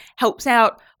bit, helps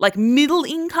out like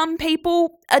middle-income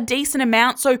people a decent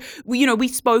amount. So, we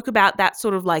spoke about that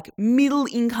sort of like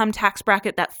middle-income tax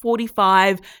bracket, that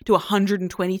 45 to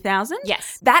 120,000.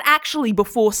 Yes. That actually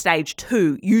before stage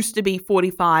 2 used to be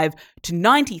 45 to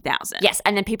 90,000. Yes,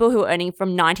 and then people who are earning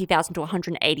from 90,000 to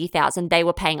 180,000, they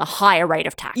were paying a higher rate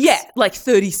of tax. Yeah, like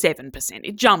 37%.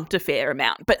 It jumped a fair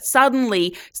amount. But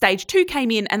suddenly stage 2 came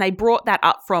in and they brought that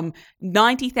up from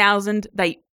 90,000.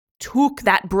 They took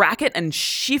that bracket and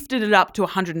shifted it up to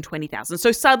 120,000.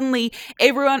 So suddenly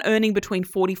everyone earning between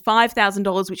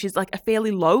 $45,000, which is like a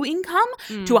fairly low income,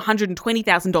 to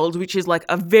 $120,000, which is like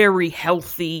a very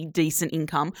healthy, decent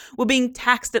income, were being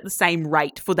taxed at the same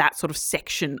rate for that sort of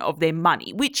section of their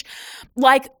money, which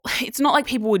like, it's not like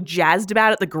people were jazzed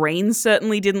about it. The Greens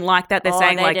certainly didn't like that. They're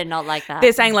saying they did not like that.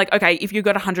 They're saying like, okay, if you've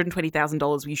got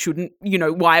 $120,000, we shouldn't,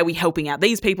 why are we helping out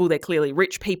these people? They're clearly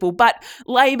rich people. But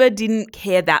Labor didn't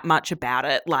care that much about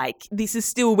it. Like, this is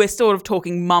still, we're sort of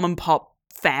talking mum and pop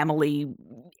family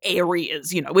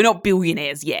areas, we're not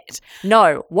billionaires yet.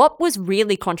 No, what was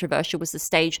really controversial was the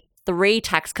stage 3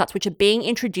 tax cuts, which are being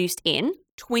introduced in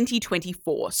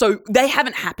 2024. So they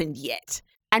haven't happened yet.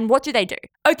 And what do they do?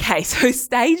 Okay, so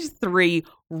stage 3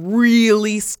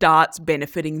 really starts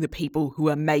benefiting the people who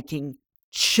are making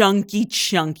chunky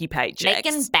paychecks.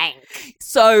 Making bank.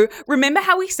 So remember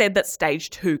how we said that stage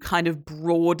 2 kind of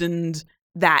broadened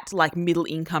that like middle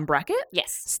income bracket?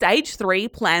 Yes. Stage 3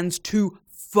 plans to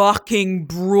fucking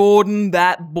broaden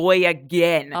that boy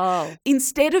again. Oh.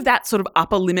 Instead of that sort of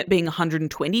upper limit being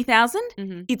 120,000,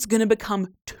 it's going to become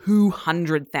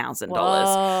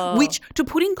 $200,000, which, to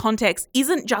put in context,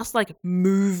 isn't just like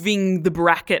moving the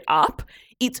bracket up.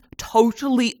 It's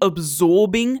totally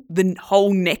absorbing the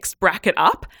whole next bracket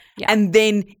up and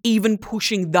then even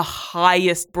pushing the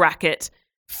highest bracket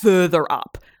further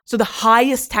up. So the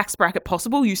highest tax bracket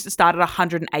possible used to start at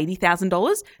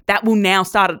 $180,000. That will now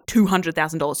start at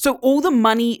 $200,000. So all the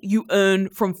money you earn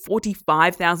from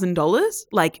 $45,000,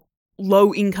 like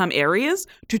low income areas,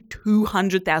 to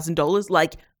 $200,000,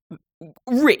 like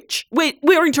rich.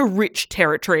 We're into rich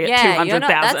territory at $200,000.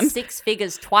 That's 6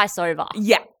 figures twice over.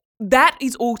 Yeah. That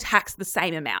is all taxed the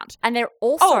same amount. And they're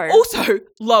also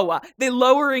lower. They're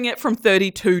lowering it from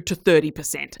 32 to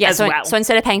 30% as well. So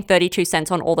instead of paying 32 cents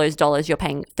on all those dollars, you're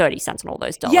paying 30 cents on all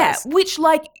those dollars. Yeah, which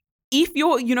like if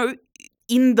you're,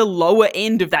 in the lower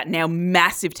end of that now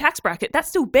massive tax bracket, that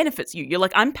still benefits you. You're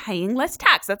like, I'm paying less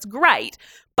tax. That's great.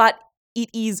 But it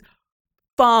is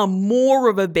far more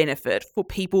of a benefit for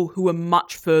people who are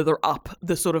much further up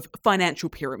the sort of financial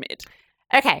pyramid.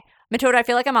 Okay, Matilda, I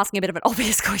feel like I'm asking a bit of an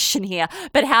obvious question here,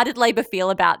 but how did Labor feel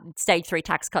about stage 3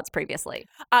 tax cuts previously?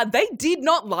 They did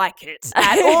not like it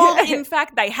at all. In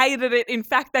fact, they hated it. In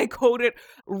fact, they called it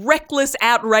reckless,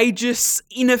 outrageous,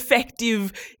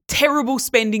 ineffective, terrible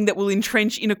spending that will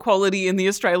entrench inequality in the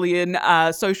Australian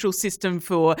social system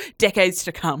for decades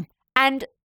to come. And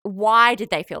why did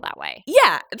they feel that way?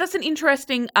 Yeah, that's an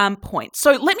interesting point.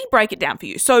 So let me break it down for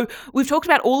you. So we've talked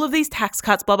about all of these tax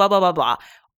cuts, blah, blah, blah, blah, blah.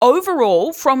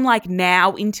 Overall, from like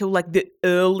now until like the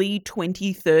early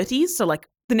 2030s, so like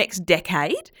the next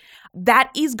decade,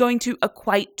 that is going to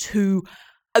equate to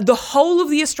the whole of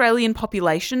the Australian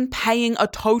population paying a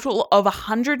total of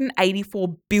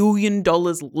 $184 billion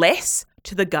less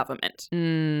to the government.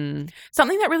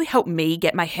 Something that really helped me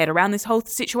get my head around this whole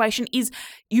situation is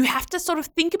you have to sort of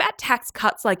think about tax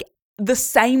cuts like the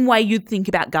same way you'd think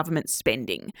about government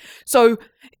spending. So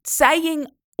saying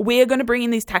we're going to bring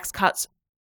in these tax cuts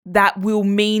that will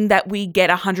mean that we get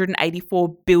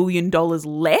 $184 billion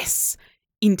less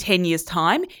in 10 years'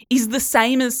 time is the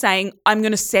same as saying I'm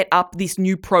going to set up this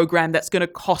new program that's going to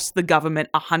cost the government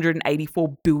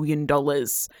 $184 billion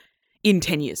in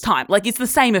 10 years' time. Like, it's the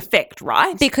same effect,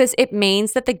 right? Because it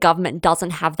means that the government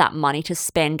doesn't have that money to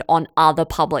spend on other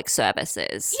public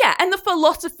services. Yeah, and the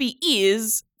philosophy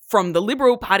is, from the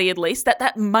Liberal Party at least,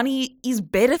 that money is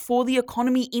better for the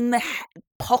economy in the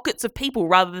pockets of people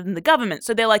rather than the government.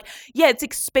 So they're like, yeah, it's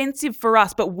expensive for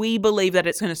us, but we believe that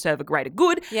it's going to serve a greater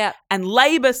good. Yeah. And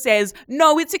Labor says,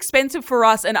 no, it's expensive for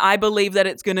us, and I believe that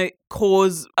it's going to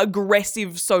cause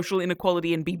aggressive social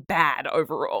inequality and be bad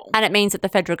overall. And it means that the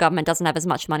federal government doesn't have as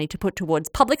much money to put towards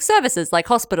public services like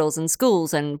hospitals and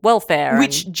schools and welfare.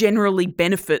 Which generally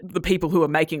benefit the people who are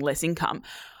making less income.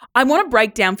 I want to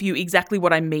break down for you exactly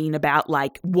what I mean about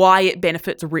like why it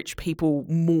benefits rich people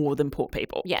more than poor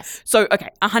people. Yes. So, okay,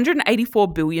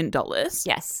 $184 billion.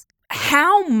 Yes.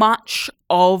 How much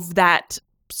of that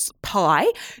pie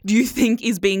do you think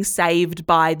is being saved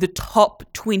by the top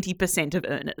 20% of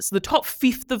earners, the top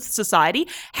fifth of society?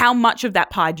 How much of that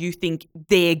pie do you think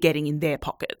they're getting in their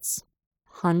pockets?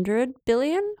 100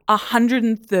 billion?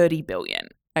 130 billion.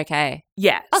 Okay.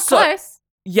 Yeah. Oh, close.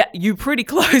 Yeah, you're pretty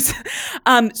close.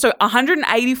 So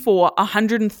 184,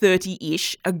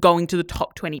 130-ish are going to the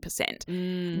top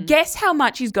 20%. Guess how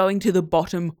much is going to the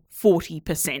bottom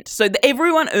 40%? So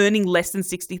everyone earning less than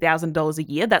 $60,000 a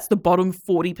year, that's the bottom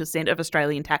 40% of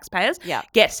Australian taxpayers. Yeah.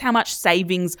 Guess how much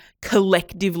savings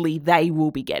collectively they will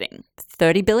be getting?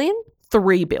 30 billion?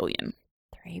 3 billion.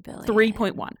 3 billion.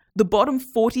 3.1. The bottom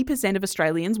 40% of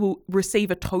Australians will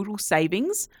receive a total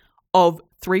savings of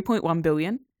 3.1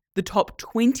 billion. The top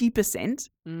 20%,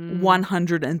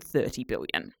 130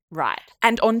 billion. Right.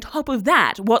 And on top of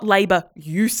that, what Labor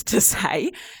used to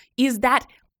say is that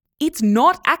it's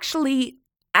not actually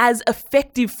as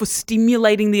effective for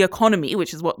stimulating the economy,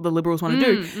 which is what the Liberals want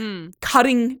to do,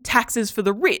 cutting taxes for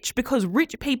the rich, because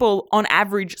rich people on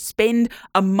average spend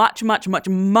a much, much, much,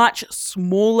 much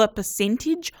smaller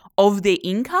percentage of their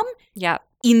income. Yeah.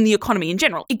 In the economy in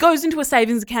general. It goes into a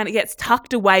savings account, it gets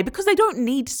tucked away because they don't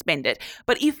need to spend it.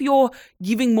 But if you're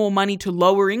giving more money to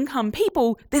lower income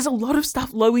people, there's a lot of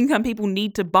stuff low income people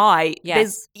need to buy.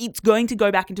 Yes. It's going to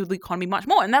go back into the economy much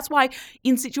more. And that's why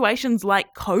in situations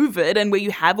like COVID and where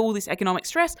you have all this economic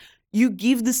stress, you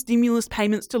give the stimulus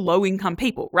payments to low income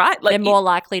people, right? Like, they're more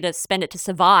likely to spend it to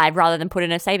survive rather than put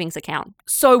in a savings account.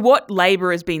 So what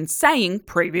Labor has been saying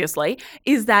previously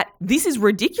is that this is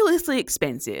ridiculously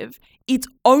expensive. It's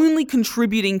only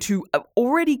contributing to an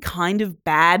already kind of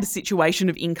bad situation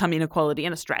of income inequality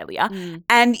in Australia.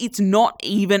 And it's not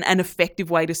even an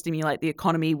effective way to stimulate the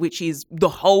economy, which is the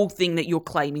whole thing that you're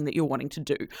claiming that you're wanting to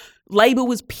do. Labor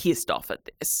was pissed off at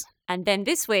this. And then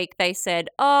this week they said,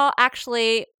 oh,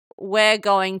 actually, we're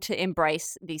going to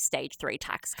embrace these stage 3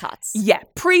 tax cuts. Yeah.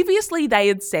 Previously, they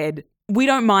had said, we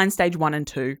don't mind stage 1 and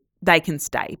 2. They can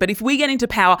stay. But if we get into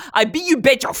power, you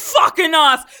bet your fucking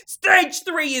ass, stage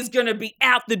 3 is going to be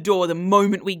out the door the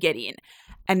moment we get in.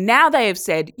 And now they have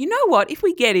said, you know what? If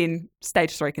we get in,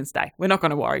 stage 3 can stay. We're not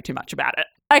going to worry too much about it.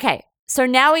 Okay. So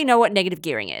now we know what negative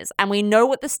gearing is, and we know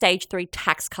what the stage 3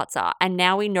 tax cuts are. And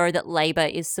now we know that Labor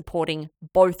is supporting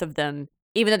both of them,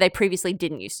 even though they previously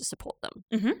didn't used to support them.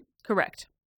 Mm-hmm. Correct.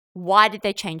 Why did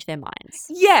they change their minds?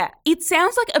 Yeah, it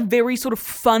sounds like a very sort of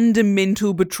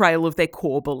fundamental betrayal of their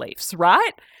core beliefs,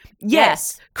 right?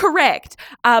 Yes. Correct.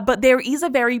 But there is a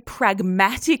very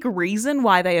pragmatic reason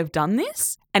why they have done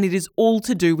this, and it is all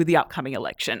to do with the upcoming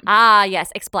election. Ah,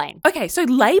 yes. Explain. Okay, so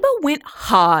Labor went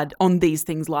hard on these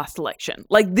things last election.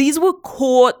 Like, these were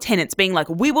core tenets, being like,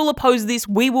 we will oppose this,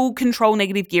 we will control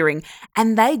negative gearing,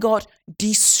 and they got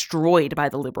destroyed by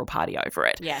the Liberal Party over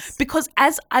it. Yes. Because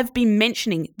as I've been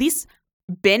mentioning, this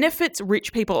benefits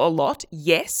rich people a lot,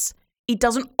 yes. It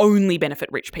doesn't only benefit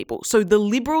rich people. So the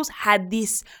Liberals had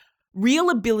this real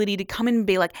ability to come in and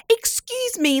be like,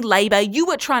 excuse me, Labor, you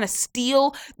are trying to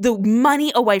steal the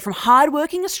money away from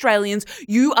hardworking Australians.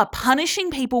 You are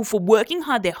punishing people for working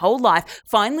hard their whole life,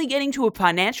 finally getting to a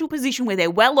financial position where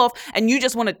they're well off, and you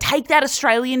just want to take that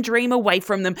Australian dream away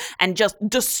from them and just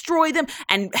destroy them.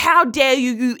 And how dare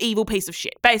you, you evil piece of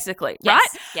shit, basically, right?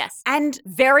 Yes. And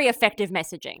very effective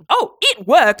messaging. Oh, it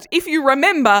worked. If you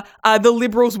remember, the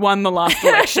Liberals won the last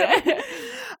election.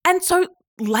 And so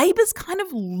Labor's kind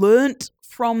of learnt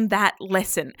from that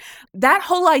lesson. That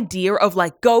whole idea of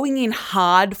like going in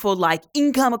hard for like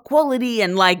income equality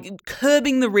and like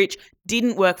curbing the rich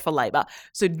didn't work for Labor.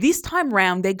 So this time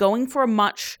round, they're going for a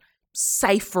much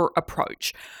safer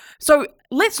approach. So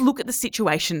let's look at the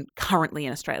situation currently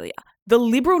in Australia. The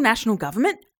Liberal National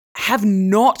Government have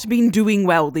not been doing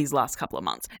well these last couple of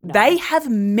months. No. They have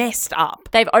messed up.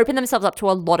 They've opened themselves up to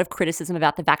a lot of criticism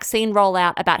about the vaccine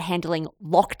rollout, about handling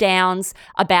lockdowns,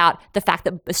 about the fact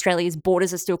that Australia's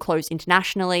borders are still closed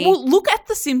internationally. Well, look at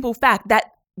the simple fact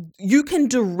that you can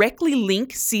directly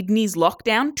link Sydney's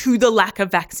lockdown to the lack of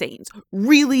vaccines,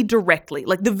 really directly.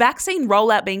 Like the vaccine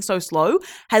rollout being so slow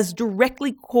has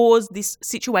directly caused this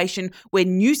situation where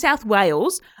New South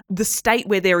Wales, the state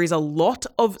where there is a lot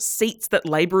of seats that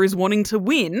Labor is wanting to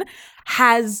win,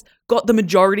 has got the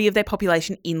majority of their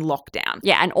population in lockdown.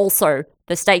 Yeah, and also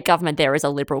the state government there is a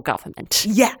Liberal government.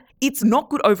 Yeah. It's not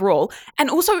good overall.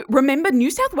 And also, remember, New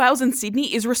South Wales and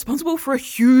Sydney is responsible for a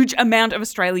huge amount of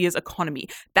Australia's economy.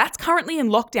 That's currently in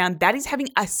lockdown. That is having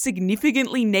a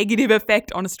significantly negative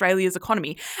effect on Australia's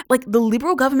economy. Like, the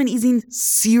Liberal government is in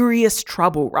serious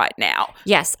trouble right now.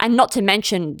 Yes, and not to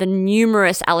mention the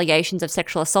numerous allegations of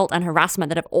sexual assault and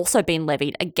harassment that have also been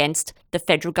levied against the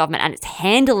federal government, and its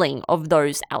handling of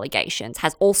those allegations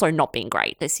has also not been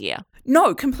great this year.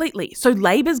 No, completely. So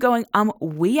Labor's going,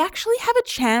 we actually have a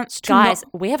chance to... Guys,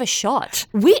 we have a shot.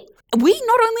 We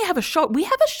not only have a shot, we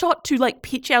have a shot to like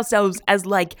pitch ourselves as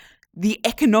like the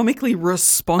economically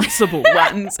responsible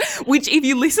ones, which if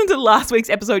you listen to last week's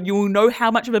episode, you will know how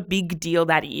much of a big deal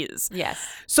that is. Yes.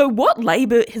 So what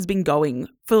Labor has been going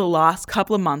for the last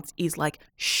couple of months is like,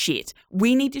 shit,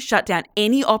 we need to shut down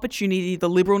any opportunity the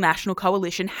Liberal National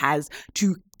Coalition has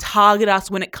to target us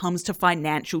when it comes to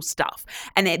financial stuff.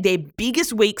 And their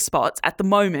biggest weak spots at the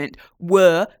moment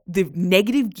were the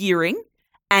negative gearing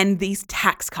and these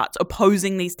tax cuts,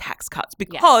 opposing these tax cuts.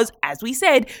 Because, as we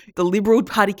said, the Liberal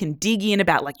Party can dig in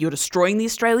about like, you're destroying the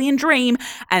Australian dream,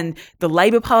 and the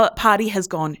Labor Party has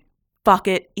gone, fuck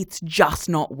it, it's just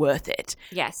not worth it.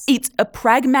 Yes. It's a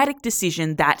pragmatic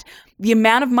decision that the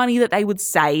amount of money that they would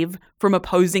save from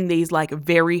opposing these like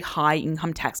very high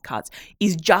income tax cuts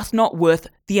is just not worth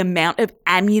the amount of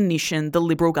ammunition the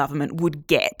Liberal government would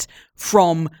get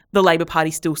from the Labor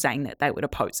Party still saying that they would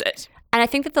oppose it. And I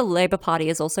think that the Labor Party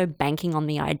is also banking on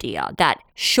the idea that,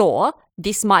 sure,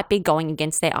 this might be going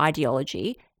against their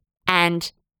ideology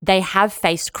and they have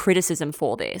faced criticism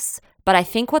for this. But I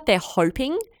think what they're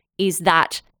hoping is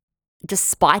that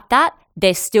despite that,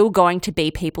 they're still going to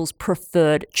be people's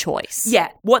preferred choice. Yeah.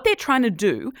 What they're trying to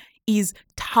do is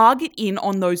target in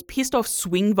on those pissed off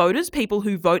swing voters, people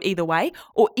who vote either way,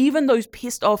 or even those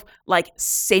pissed off like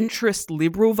centrist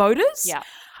Liberal voters. Yeah.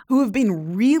 Who have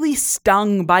been really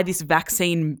stung by this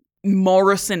vaccine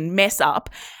Morrison mess up,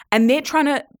 and they're trying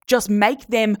to just make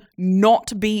them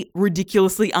not be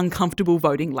ridiculously uncomfortable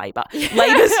voting Labor.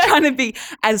 Labor's trying to be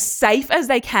as safe as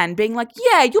they can, being like,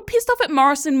 yeah, you're pissed off at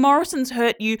Morrison. Morrison's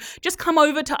hurt you. Just come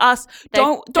over to us.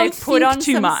 Don't think put on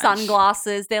too some much.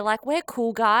 Sunglasses. They're like, we're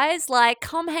cool guys. Like,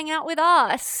 come hang out with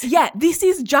us. Yeah, this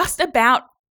is just about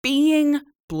being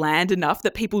bland enough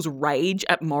that people's rage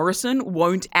at Morrison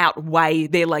won't outweigh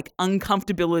their like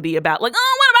uncomfortability about like,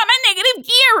 oh, what about my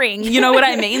negative gearing? You know what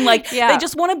I mean? Like They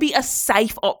just want to be a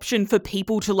safe option for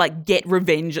people to like get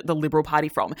revenge at the Liberal Party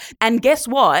from. And guess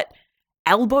what?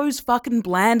 Albo's fucking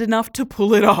bland enough to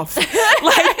pull it off.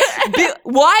 Like,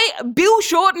 why Bill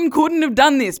Shorten couldn't have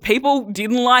done this? People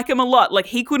didn't like him a lot. Like,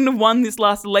 he couldn't have won this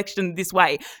last election this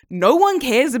way. No one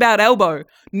cares about Albo.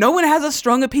 No one has a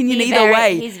strong opinion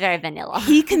way. He's very vanilla.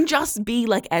 He can just be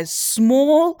like as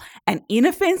small and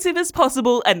inoffensive as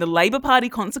possible, and the Labor Party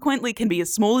consequently can be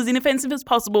as small as inoffensive as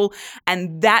possible,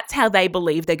 and that's how they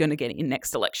believe they're going to get in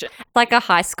next election. Like a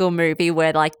high school movie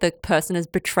where like the person has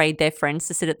betrayed their friends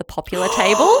to sit at the popular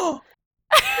table.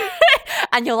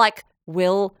 And you're like,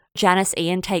 will Janice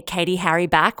Ian take Katie Harry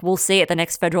back? We'll see at the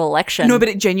next federal election. No, but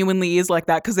it genuinely is like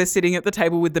that because they're sitting at the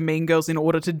table with the Mean Girls in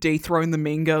order to dethrone the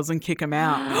Mean Girls and kick them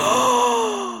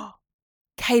out.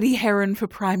 Katie Heron for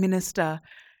Prime Minister.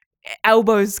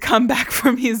 Albo's come back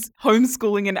from his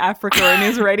homeschooling in Africa and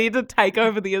is ready to take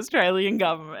over the Australian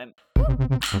government.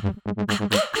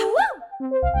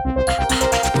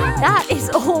 That is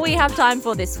all we have time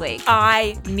for this week.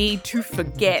 I need to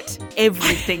forget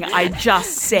everything I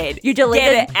just said. You deleted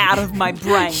Get it out of my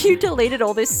brain. You deleted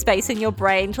all this space in your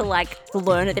brain to like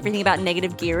learn everything about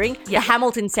negative gearing. The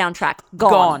Hamilton soundtrack,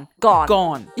 gone.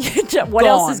 What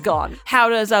else is gone? How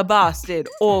does a bastard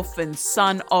orphan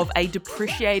son of a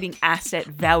depreciating asset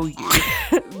value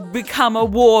become a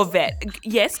war vet.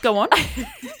 Yes, go on.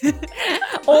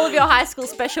 All of your high school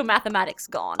special mathematics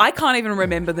gone. I can't even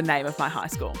remember the name of my high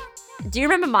school. Do you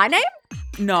remember my name?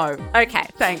 No. Okay.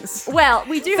 Thanks. Well,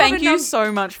 we do Thank you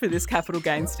so much for this capital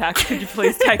gains tax. Could you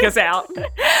please take us out?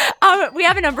 We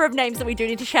have a number of names that we do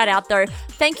need to shout out, though.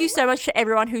 Thank you so much to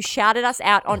everyone who shouted us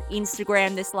out on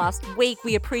Instagram this last week.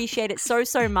 We appreciate it so,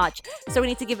 so much. So we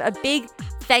need to give a big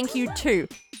thank you to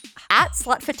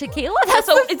 @SlutForTequila.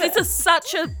 It's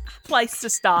such a place to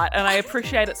start, and I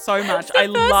appreciate it so much. It's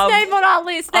the first name on our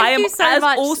list. Thank you so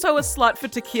much. As also a slut for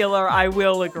tequila, I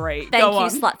will agree. Thank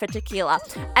you, Slut for Tequila.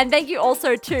 And thank you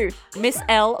also to Miss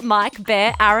L, Mike,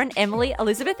 Bear, Aaron, Emily,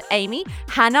 Elizabeth, Amy,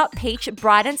 Hannah, Peach,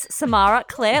 Brydance, Samara,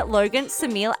 Claire, Logan,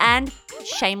 Samil, and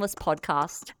Shameless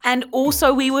Podcast. And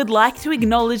also, we would like to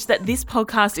acknowledge that this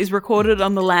podcast is recorded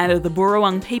on the land of the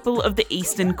Burrawang people of the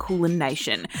Eastern Kulin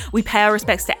Nation. We pay our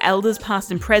respects to elders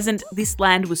past and present. This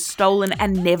land was stolen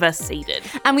and never ceded.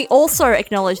 And we also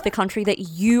acknowledge the country that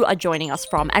you are joining us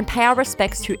from and pay our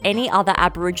respects to any other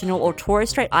Aboriginal or Torres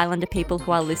Strait Islander people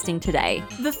who are listening today.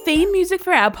 The theme music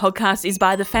for our podcast is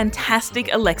by the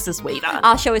fantastic Alexis Weaver.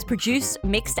 Our show is produced,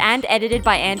 mixed and edited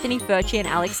by Anthony Furchi and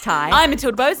Alex Ty. I'm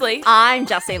Matilda Bosley. I'm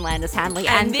Justine Landis-Hanley.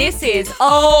 And this is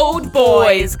Old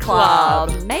Boys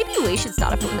Club. Maybe we should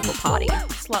start a political party.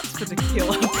 Sluts for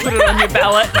tequila. Put it on your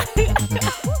ballot.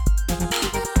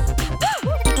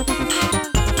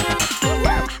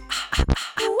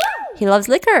 He loves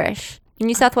licorice.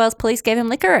 New South Wales police gave him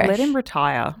licorice. Let him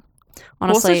retire.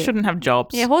 Honestly, horses shouldn't have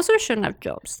jobs. Yeah, horses shouldn't have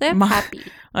jobs. They're happy.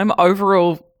 I'm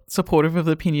overall supportive of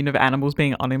the opinion of animals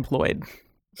being unemployed.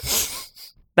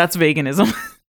 That's veganism.